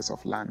 acres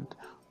of land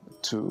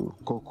to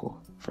cocoa,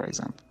 for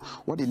example.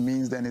 What it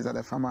means then is that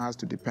the farmer has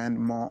to depend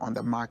more on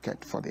the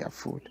market for their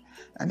food.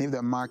 And if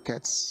the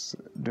markets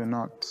do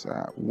not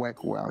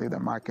work well, if the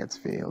markets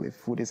fail, if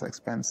food is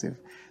expensive,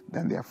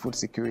 then their food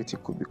security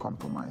could be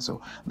compromised.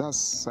 So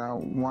that's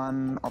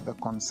one of the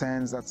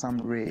concerns that some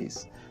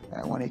raise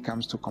when it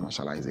comes to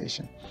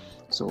commercialization.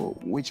 So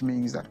which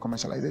means that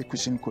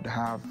commercialization could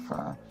have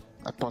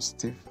a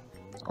positive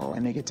or a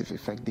negative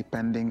effect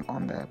depending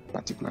on the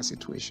particular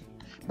situation.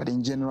 But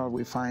in general,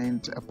 we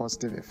find a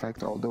positive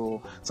effect,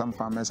 although some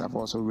farmers have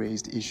also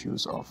raised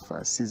issues of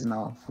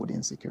seasonal food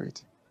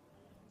insecurity.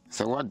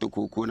 So what do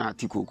cocoa na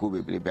ti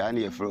cocoa be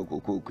any fro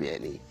cocoa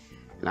kweni.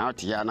 Now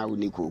tiana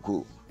uni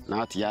cocoa,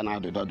 now tiana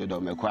do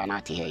me kwa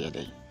na ti here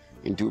day.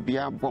 Into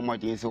bia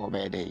bomodi so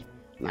obede.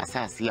 Na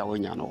asase a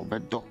wonya no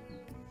obedo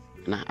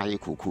na aye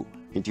cocoa.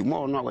 Into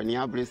more no when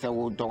ya bre say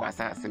wo do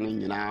asase no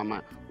nyina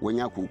ma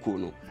wonya cocoa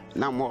no.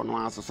 Na more no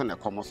aso so na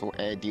komo so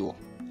edi wo.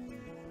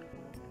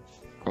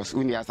 Because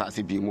uni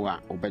asase bi mu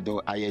a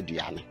obedo aye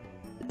aduane.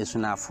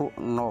 Esunafo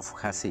north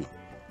kase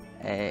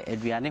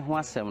aduane ho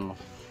asem no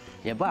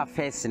ye ba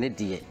first ne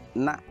de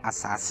na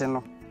asase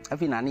no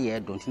afi na ne ye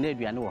don't na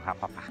aduane wo ha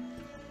papa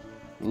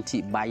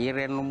nti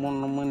bayere no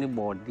mo ne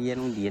bode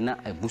no de na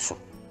abuso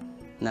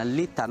na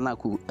later na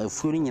ku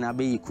afuo nyina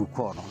be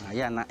yikuko no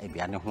aya na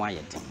aduane ho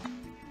ayeden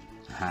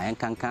ha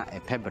enkanka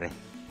epebre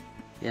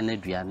ye na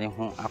aduane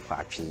ho afa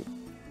atwe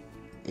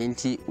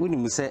nti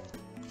unimu se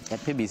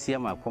epebesi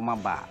ama koma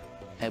ba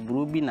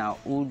eburu bi na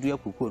odua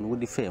kuko no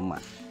wodi fema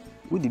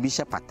wodi bi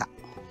shepata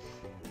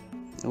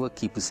wo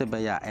keep se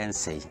be ya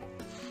ensei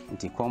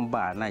nti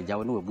komba na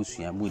jawo ne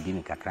wabusua mu di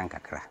ni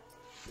kakra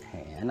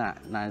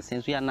na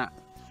sensu ya na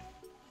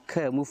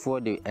ka mu fo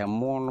de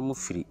emo no mu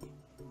firi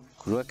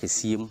kuro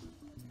kesiem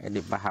e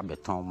de baha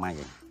beton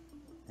maye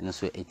eno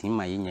so etin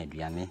maye nya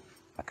aduane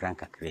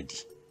kakra di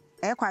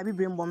e kwa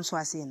bibre mbom so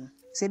ase no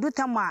se du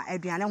tam a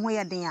aduane ho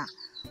ye den a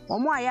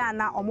omo aya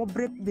na omo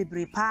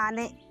bebre pa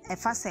ne e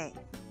fa se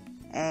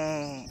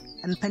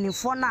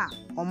mpanifo na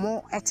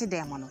omo ete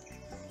dem no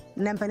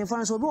na mpanifo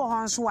no so obi wo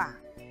ho nso a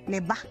ne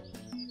ba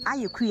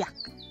ayekuya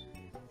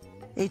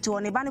eto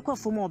ne ba ne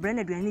kwafo mu obre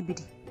na aduane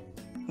bidi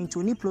nti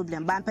oni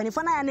problem ba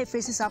mpanifo na ya na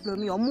face sa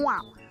problem omo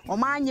a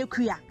omo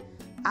anyekuya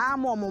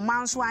ama omo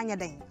manso anya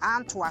den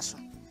anto aso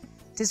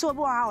te se obi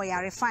wo ha o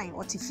yare fine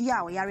o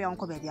tifia o yare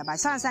onko ba bia ba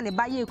sansa ne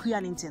ba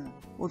yekuya ne ntino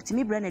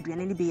optimi bre na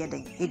aduane ne bi ye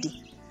den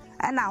edi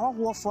ana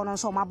hoho fo no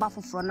so omo aba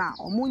foforo na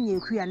omo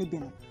nyekuya ne bi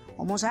no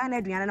omo so ya na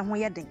aduane ne ho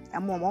ye den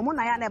omo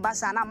na ya na ba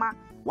sa na ma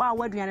wa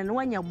aduane ne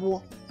wanya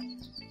buo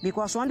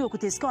because one day we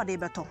could score the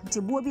better.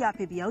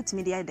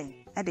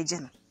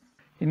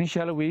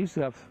 Initially, we used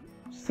to have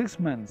 6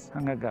 months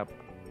hunger gap.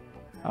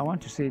 I want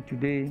to say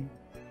today,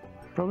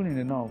 probably in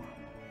the north,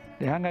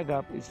 the hunger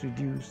gap is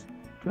reduced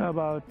to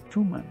about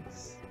 2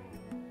 months.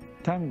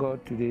 Thank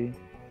God today,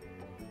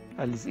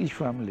 at least each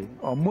family,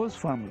 or most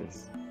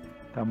families,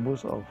 can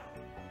boast of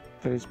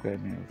 3 square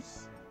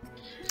meals.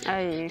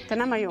 Ay,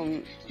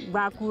 tanamayom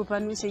baku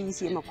panu se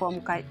yisi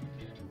makom kai.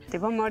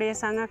 Tebo mori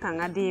sanga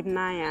kanga dib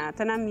na ya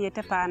tanam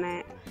yete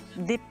pane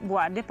dip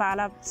bua de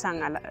pala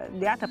sanga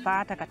de ata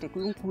pata kate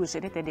ku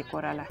se de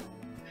korala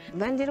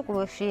bandir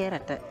ko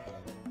fierata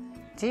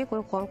ti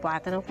ko kon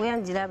patana ko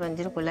yan jila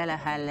bandir ko lala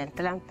halen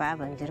talam pa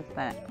bandir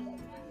pa.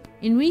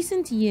 In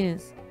recent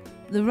years,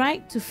 the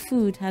right to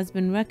food has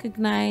been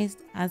recognized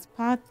as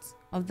part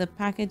of the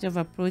package of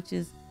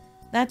approaches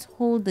that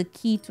hold the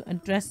key to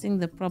addressing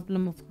the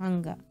problem of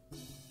hunger.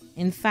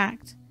 In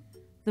fact,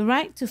 the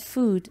right to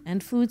food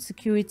and food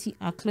security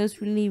are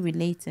closely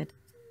related,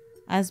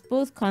 as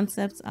both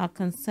concepts are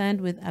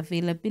concerned with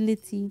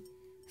availability,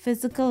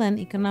 physical and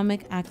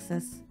economic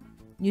access,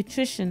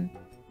 nutrition,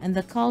 and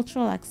the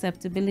cultural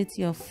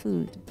acceptability of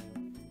food.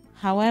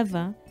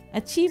 However,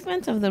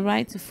 achievement of the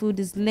right to food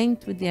is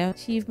linked with the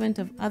achievement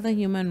of other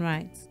human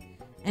rights,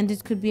 and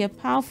it could be a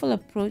powerful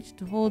approach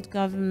to hold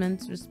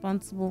governments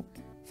responsible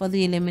for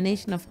the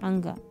elimination of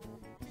hunger,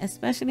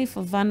 especially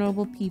for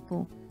vulnerable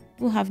people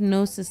who have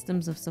no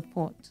systems of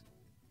support.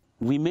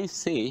 We may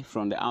say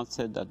from the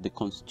outset that the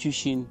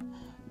Constitution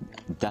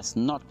does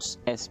not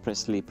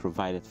expressly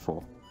provide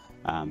for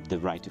the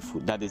right to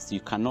food. That is, you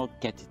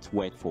cannot get it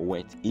word for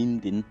word in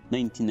the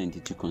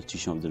 1992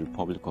 Constitution of the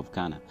Republic of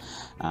Ghana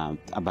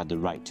about the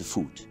right to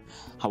food.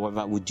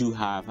 However, we do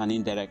have an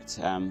indirect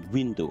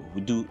window.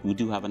 We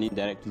do have an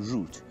indirect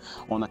route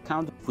on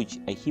account of which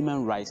a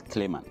human rights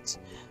claimant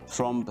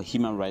from the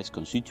human rights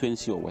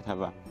constituency or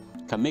whatever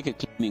can make a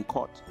claim in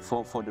court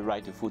for the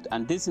right to food.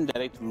 And this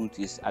indirect route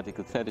is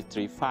Article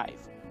 33.5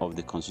 of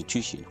the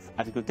Constitution.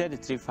 Article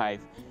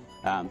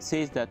 33.5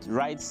 says that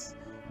rights,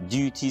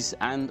 duties,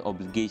 and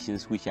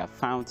obligations which are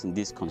found in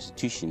this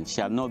Constitution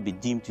shall not be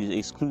deemed to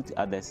exclude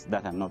others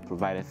that are not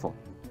provided for.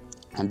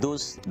 And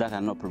those that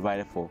are not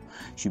provided for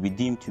should be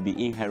deemed to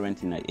be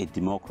inherent in a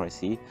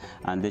democracy,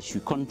 and they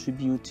should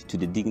contribute to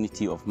the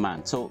dignity of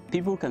man. So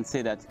people can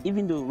say that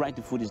even though right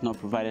to food is not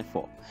provided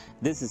for,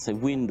 this is a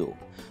window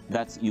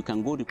that you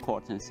can go to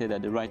court and say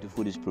that the right to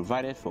food is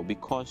provided for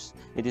because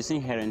it is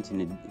inherent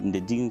in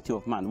the dignity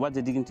of man. What's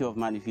the dignity of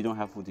man if you don't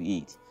have food to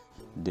eat?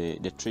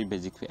 The three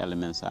basic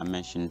elements are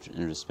mentioned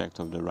in respect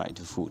of the right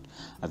to food: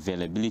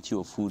 availability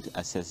of food,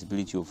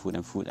 accessibility of food,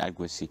 and food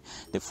adequacy.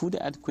 The food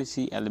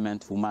adequacy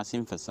element, we must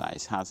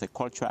emphasize, has a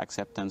cultural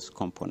acceptance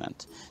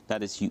component.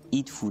 That is, you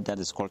eat food that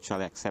is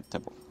culturally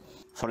acceptable.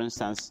 For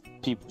instance,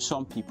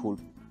 some people,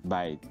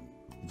 by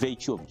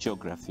virtue of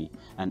geography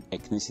and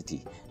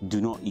ethnicity, do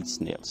not eat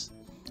snails.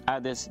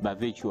 Others, by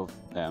virtue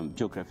of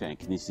geography and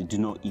ethnicity, do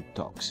not eat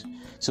dogs.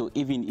 So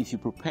even if you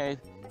prepare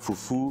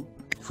fufu,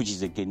 which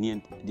is a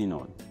Ghanaian,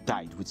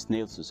 diet with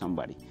snails to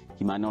somebody,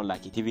 he might not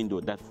like it, even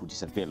though that food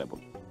is available.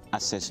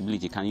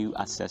 Accessibility, can you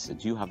access it?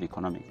 Do you have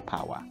economic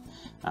power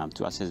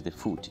to access the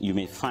food? You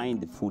may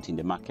find the food in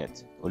the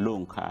market,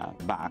 along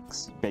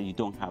bags, but you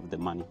don't have the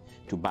money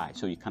to buy,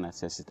 so you can't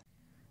access it.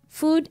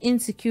 Food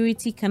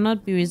insecurity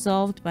cannot be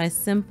resolved by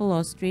simple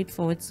or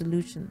straightforward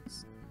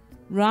solutions.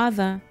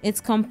 Rather,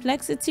 its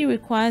complexity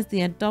requires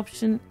the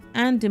adoption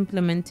and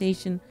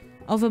implementation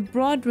of a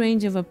broad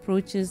range of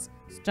approaches,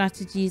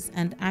 strategies,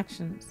 and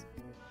actions.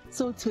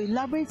 So to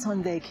elaborate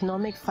on the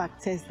economic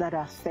factors that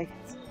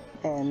affect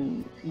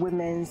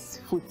women's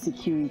food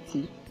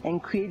security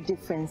and create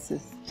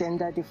differences,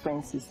 gender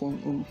differences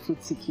in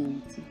food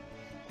security.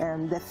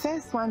 The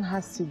first one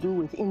has to do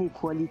with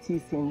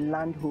inequalities in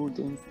land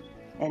holdings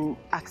and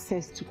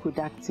access to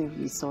productive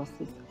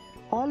resources.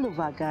 All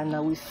over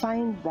Ghana, we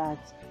find that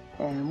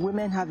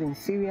women have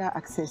inferior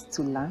access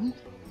to land.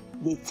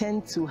 They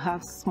tend to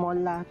have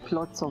smaller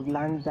plots of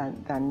land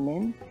than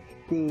men.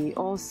 They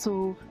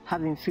also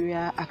have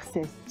inferior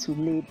access to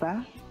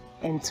labor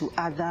and to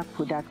other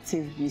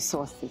productive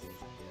resources.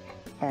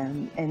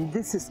 And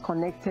this is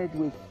connected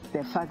with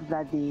the fact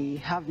that they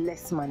have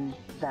less money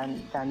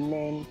than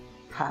men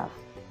have.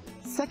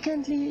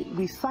 Secondly,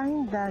 we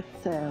find that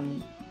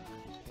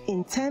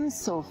in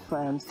terms of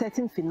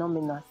certain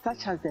phenomena,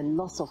 such as the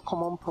loss of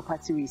common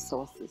property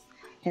resources,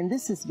 and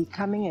this is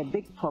becoming a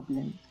big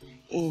problem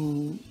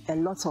in a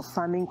lot of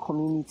farming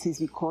communities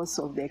because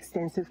of the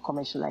extensive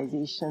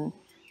commercialization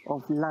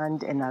of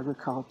land and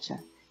agriculture.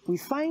 We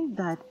find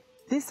that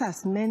this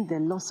has meant the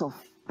loss of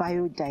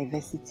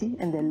biodiversity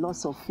and the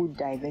loss of food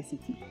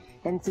diversity.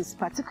 And it is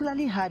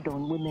particularly hard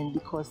on women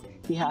because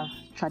they have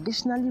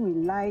traditionally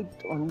relied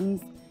on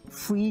these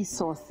free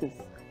sources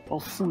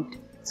of food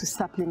to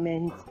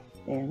supplement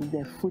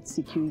the food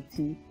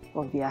security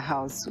of their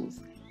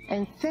households.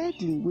 And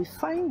thirdly, we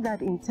find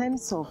that in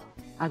terms of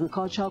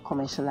agricultural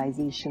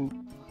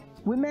commercialization,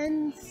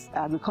 women's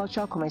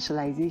agricultural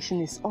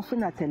commercialization is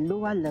often at a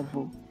lower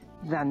level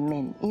than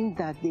men, in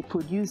that they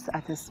produce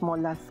at a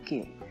smaller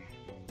scale.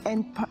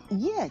 And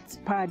yet,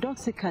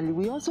 paradoxically,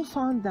 we also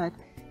found that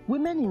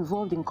women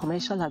involved in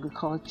commercial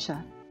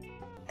agriculture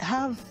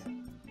have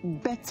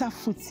better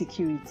food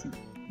security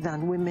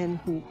than women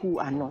who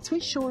are not,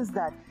 which shows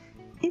that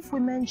if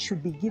women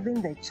should be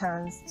given the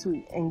chance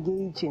to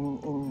engage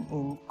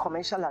in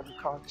commercial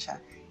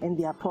agriculture and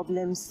their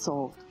problems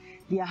solved,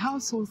 their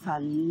households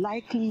are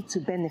likely to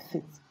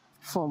benefit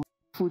from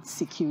food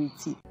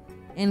security.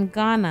 In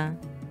Ghana,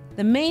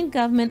 the main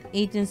government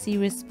agency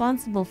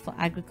responsible for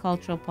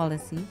agricultural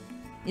policy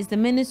is the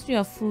Ministry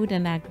of Food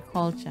and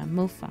Agriculture,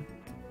 MOFA.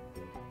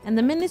 And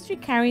the ministry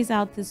carries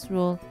out this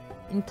role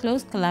in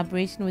close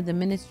collaboration with the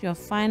Ministry of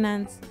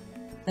Finance,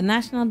 the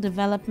National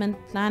Development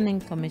Planning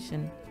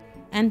Commission,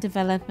 and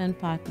development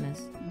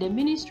partners. The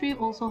ministry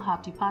also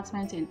have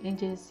departments and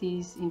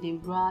agencies in the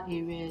rural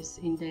areas,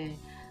 in the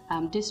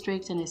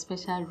districts and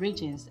especially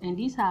regions, and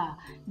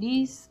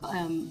these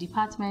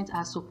departments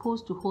are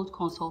supposed to hold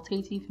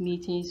consultative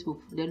meetings with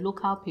the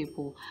local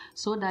people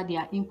so that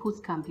their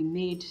inputs can be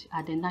made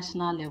at the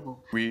national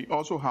level. We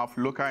also have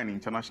local and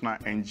international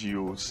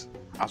NGOs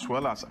as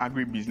well as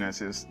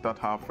agri-businesses that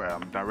have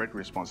direct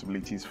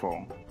responsibilities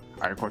for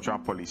agricultural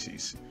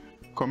policies.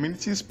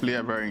 Communities play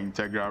a very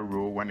integral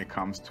role when it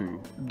comes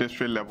to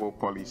district level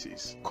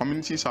policies.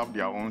 Communities have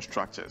their own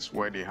structures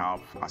where they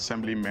have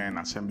assemblymen,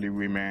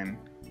 assemblywomen,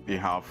 they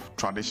have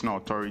traditional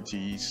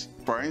authorities.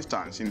 For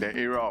instance, in the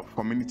area of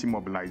community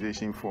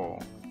mobilization for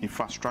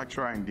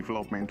infrastructure and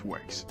development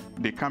works,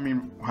 they come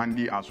in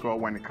handy as well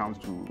when it comes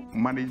to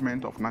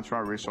management of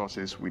natural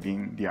resources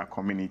within their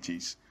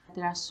communities.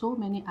 There are so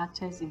many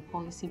actors in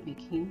policy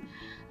making.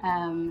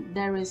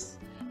 There is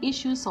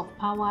issues of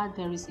power,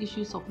 there is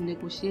issues of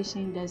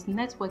negotiation, there's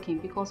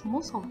networking, because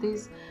most of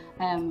these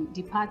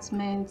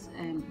departments,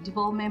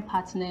 development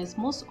partners,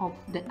 most of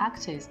the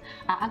actors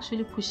are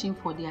actually pushing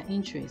for their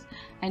interests.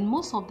 And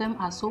most of them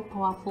are so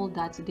powerful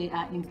that they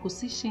are in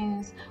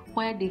positions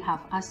where they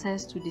have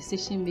access to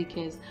decision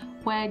makers,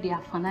 where they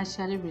are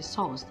financially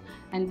resourced.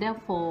 And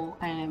therefore,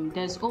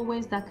 there's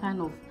always that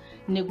kind of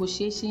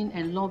negotiation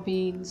and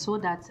lobbying so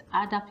that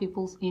other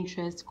people's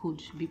interests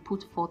could be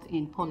put forth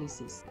in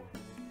policies.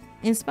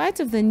 In spite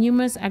of the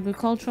numerous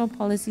agricultural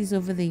policies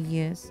over the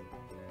years,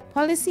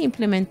 policy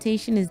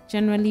implementation is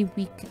generally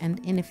weak and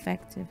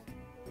ineffective.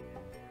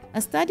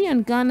 A study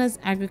on Ghana's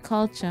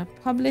agriculture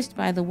published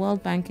by the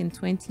World Bank in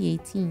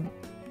 2018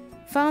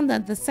 found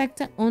that the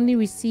sector only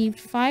received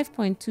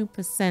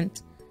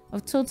 5.2%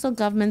 of total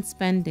government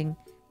spending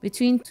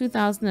between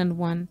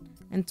 2001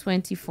 and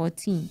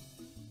 2014.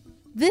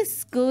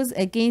 This goes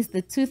against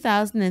the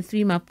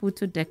 2003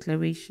 Maputo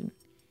Declaration,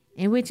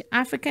 in which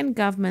African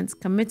governments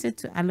committed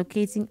to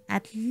allocating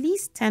at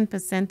least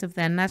 10% of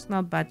their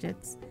national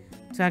budgets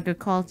to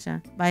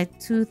agriculture by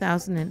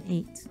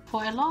 2008.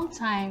 For a long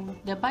time,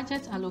 the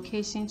budget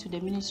allocation to the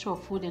Ministry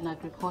of Food and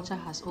Agriculture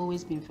has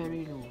always been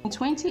very low. In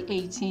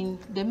 2018,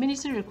 the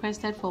ministry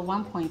requested for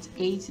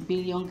 1.8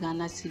 billion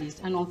Ghana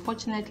cedis, and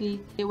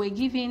unfortunately, they were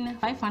given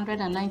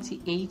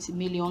 598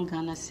 million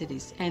Ghana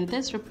cedis, and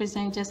this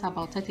represents just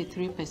about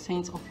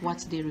 33% of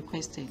what they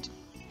requested.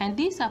 And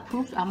these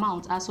approved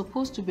amounts are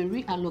supposed to be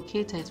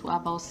reallocated to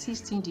about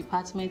 16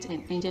 departments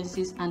and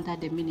agencies under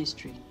the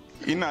ministry.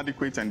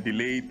 Inadequate and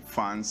delayed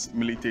funds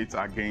militate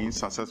against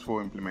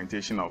successful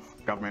implementation of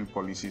government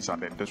policies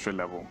at the district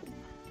level.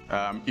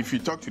 If you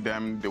talk to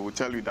them, they will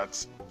tell you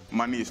that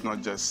money is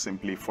not just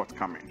simply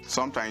forthcoming.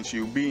 Sometimes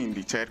you'll be in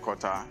the third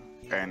quarter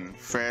and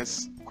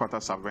first quarter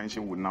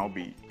subvention will now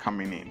be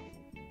coming in.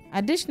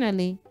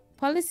 Additionally,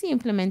 policy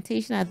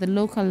implementation at the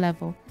local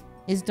level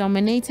is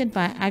dominated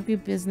by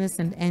agribusiness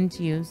and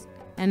NGOs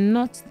and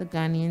not the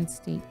Ghanaian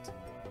state.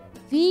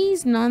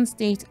 These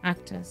non-state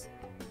actors,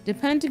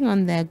 depending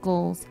on their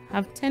goals,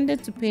 have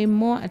tended to pay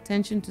more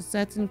attention to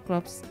certain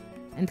crops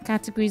and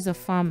categories of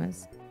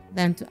farmers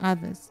than to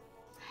others.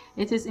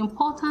 It is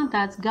important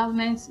that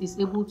government is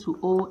able to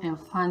own and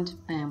fund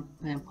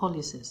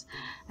policies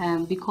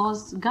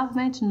because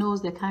government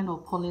knows the kind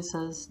of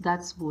policies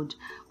that would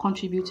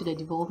contribute to the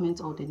development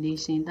of the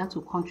nation, that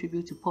will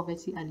contribute to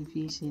poverty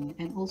alleviation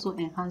and also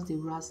enhance the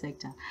rural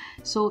sector.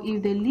 So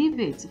if they leave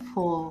it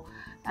for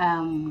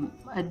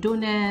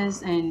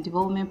donors and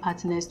development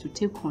partners to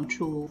take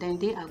control, then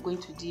they are going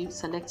to do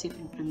selective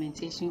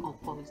implementation of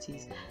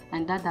policies,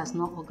 and that does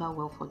not augur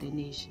well for the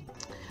nation.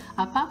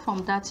 Apart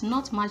from that,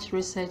 not much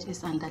research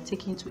is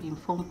undertaken to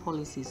inform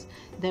policies.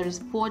 There is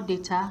poor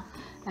data.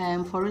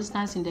 For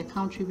instance, in the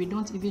country, we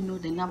don't even know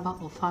the number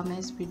of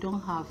farmers. We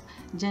don't have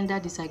gender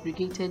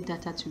disaggregated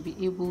data to be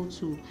able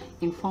to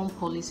inform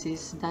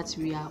policies that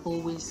we are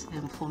always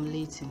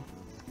formulating.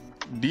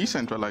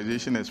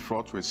 Decentralization is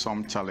fraught with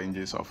some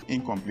challenges of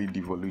incomplete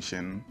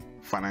devolution,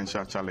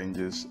 financial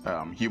challenges,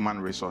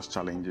 human resource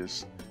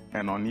challenges,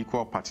 and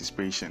unequal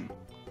participation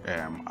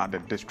at the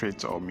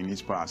district or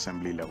municipal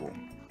assembly level.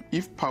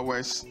 If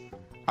powers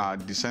are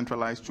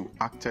decentralized to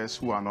actors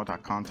who are not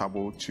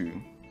accountable to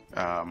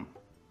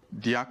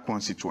their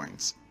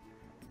constituents,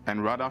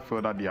 and rather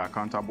feel that they are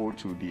accountable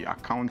to the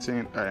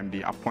accounting and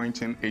the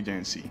appointing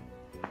agency,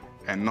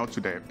 and not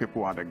to the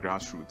people at the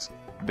grassroots,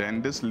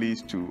 then this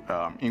leads to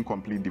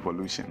incomplete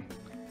devolution.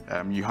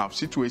 You have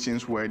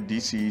situations where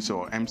DCs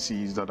or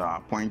MCs that are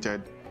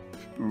appointed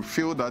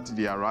feel that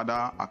they are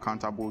rather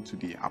accountable to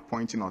the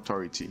appointing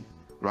authority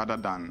rather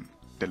than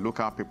the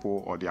local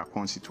people or their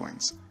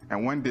constituents.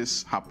 And when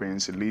this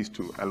happens, it leads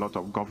to a lot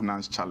of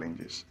governance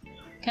challenges.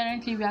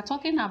 Currently, we are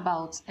talking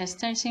about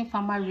extension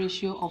farmer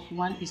ratio of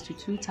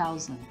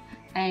 1:2,000.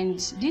 And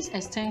these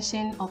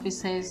extension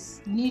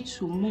officers need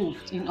to move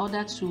in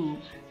order to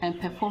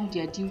perform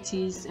their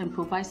duties and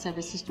provide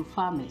services to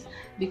farmers,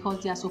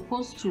 because they are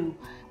supposed to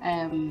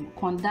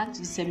conduct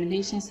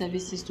dissemination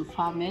services to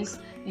farmers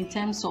in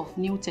terms of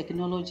new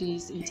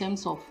technologies, in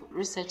terms of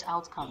research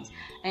outcomes.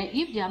 And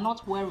if they are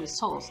not well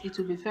resourced, it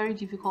will be very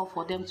difficult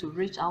for them to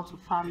reach out to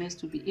farmers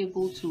to be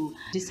able to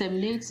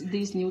disseminate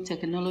these new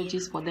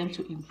technologies for them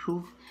to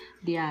improve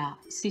their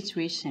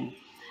situation.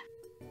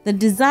 The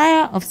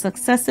desire of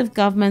successive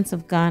governments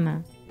of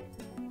Ghana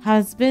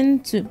has been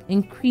to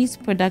increase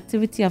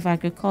productivity of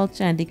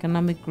agriculture and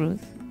economic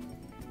growth,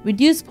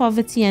 reduce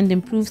poverty and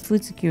improve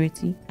food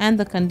security and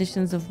the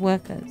conditions of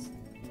workers.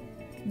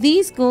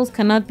 These goals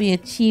cannot be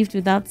achieved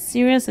without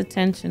serious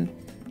attention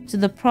to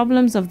the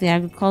problems of the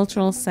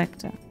agricultural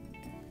sector.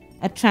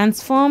 A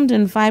transformed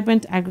and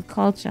vibrant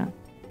agriculture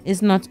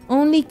is not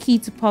only key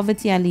to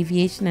poverty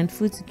alleviation and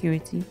food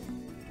security,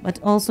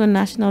 but also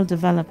national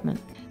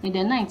development. In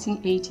the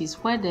 1980s,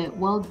 where the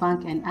World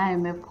Bank and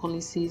IMF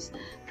policies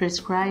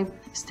prescribe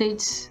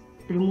state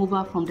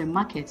removal from the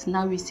market,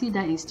 now we see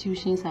that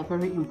institutions are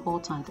very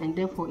important, and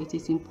therefore it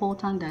is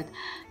important that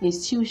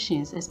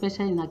institutions,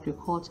 especially in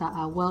agriculture,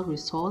 are well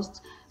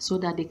resourced so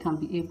that they can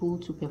be able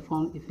to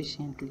perform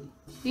efficiently.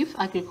 If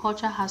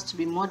agriculture has to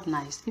be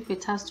modernized, if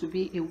it has to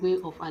be a way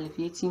of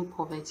alleviating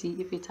poverty,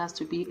 if it has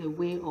to be a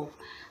way of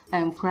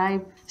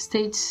prescribe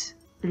state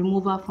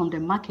removal from the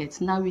market,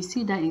 now we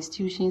see that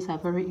institutions are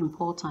very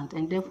important,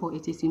 and therefore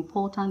it is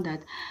important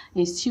that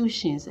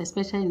institutions,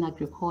 especially in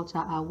agriculture,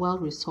 are well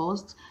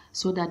resourced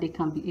so that they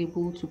can be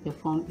able to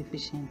perform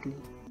efficiently.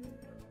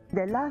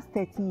 The last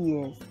 30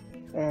 years,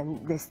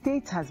 the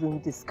state has been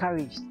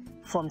discouraged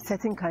from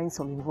certain kinds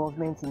of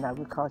involvement in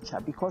agriculture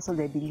because of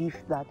the belief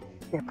that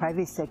the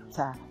private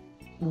sector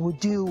would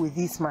deal with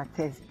these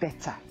matters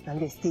better than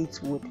the state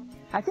would.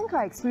 I think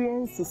our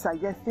experience is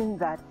suggesting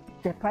that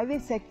the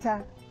private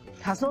sector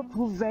has not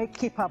proved very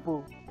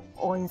capable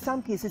or in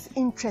some cases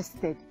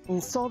interested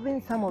in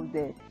solving some of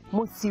the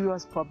most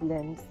serious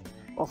problems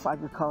of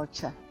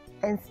agriculture.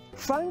 And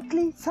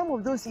frankly, some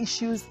of those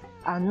issues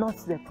are not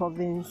the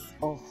province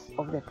of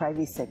the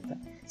private sector.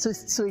 So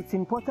it's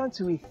important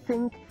to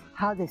rethink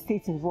how the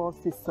state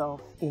involves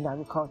itself in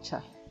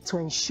agriculture to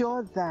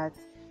ensure that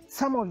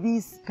some of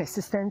these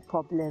persistent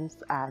problems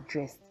are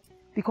addressed.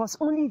 Because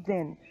only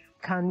then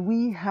can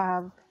we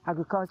have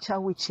agriculture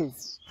which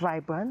is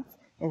vibrant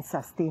and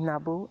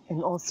sustainable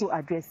and also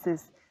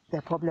addresses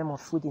the problem of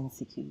food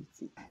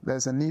insecurity.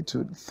 There's a need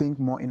to think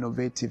more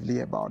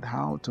innovatively about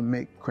how to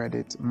make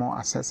credit more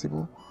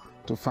accessible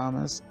to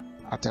farmers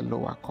at a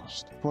lower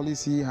cost.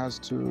 Policy has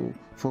to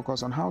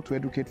focus on how to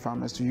educate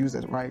farmers to use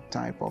the right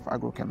type of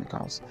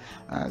agrochemicals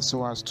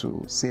so as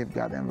to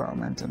safeguard the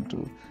environment and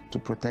to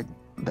protect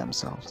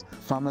themselves.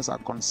 Farmers are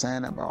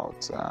concerned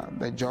about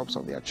the jobs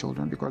of their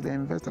children because they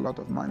invest a lot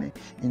of money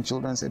in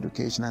children's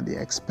education and they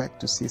expect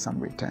to see some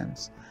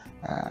returns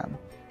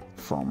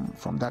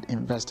from that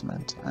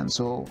investment. And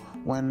so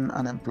when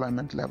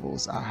unemployment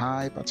levels are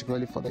high,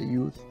 particularly for the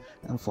youth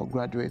and for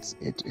graduates,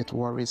 it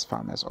worries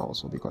farmers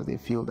also because they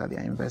feel that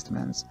their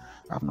investments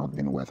have not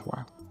been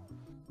worthwhile.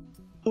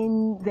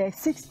 In the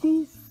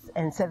 60s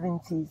and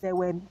 70s, there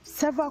were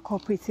several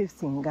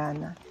cooperatives in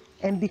Ghana.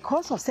 And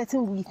because of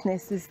certain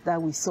weaknesses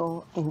that we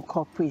saw in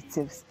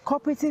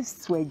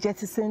cooperatives were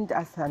jettisoned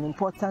as an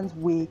important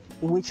way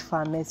in which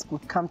farmers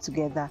could come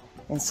together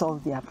and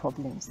solve their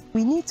problems.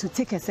 We need to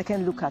take a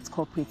second look at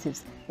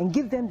cooperatives and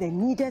give them the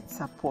needed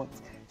support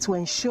to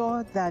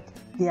ensure that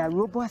they are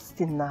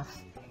robust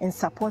enough and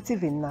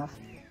supportive enough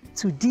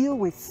to deal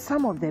with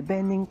some of the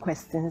burning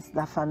questions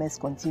that farmers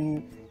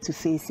continue to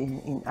face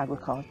in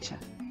agriculture.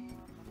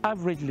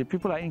 Averagely,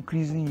 people are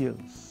increasing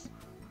yields.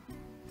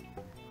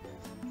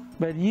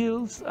 But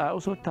yields are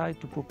also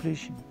tied to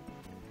population,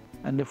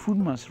 and the food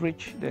must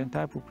reach the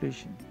entire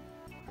population.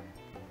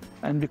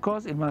 And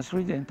because it must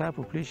reach the entire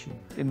population,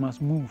 it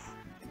must move.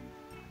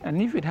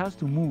 And if it has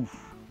to move,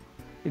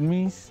 it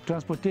means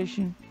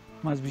transportation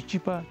must be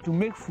cheaper to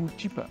make food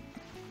cheaper.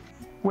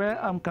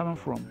 Where I'm coming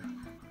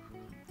from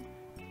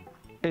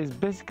is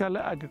basically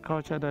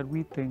agriculture that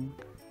we think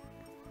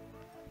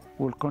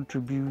will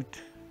contribute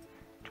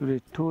to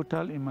the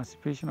total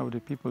emancipation of the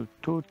people,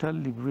 total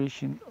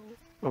liberation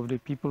of the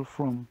people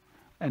from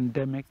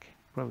endemic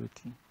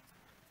poverty.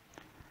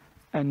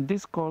 And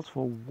this calls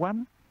for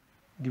one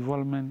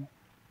development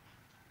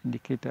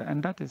indicator,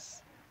 and that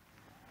is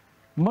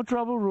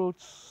motorable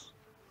roads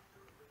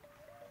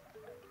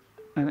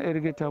and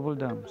irrigatable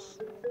dams.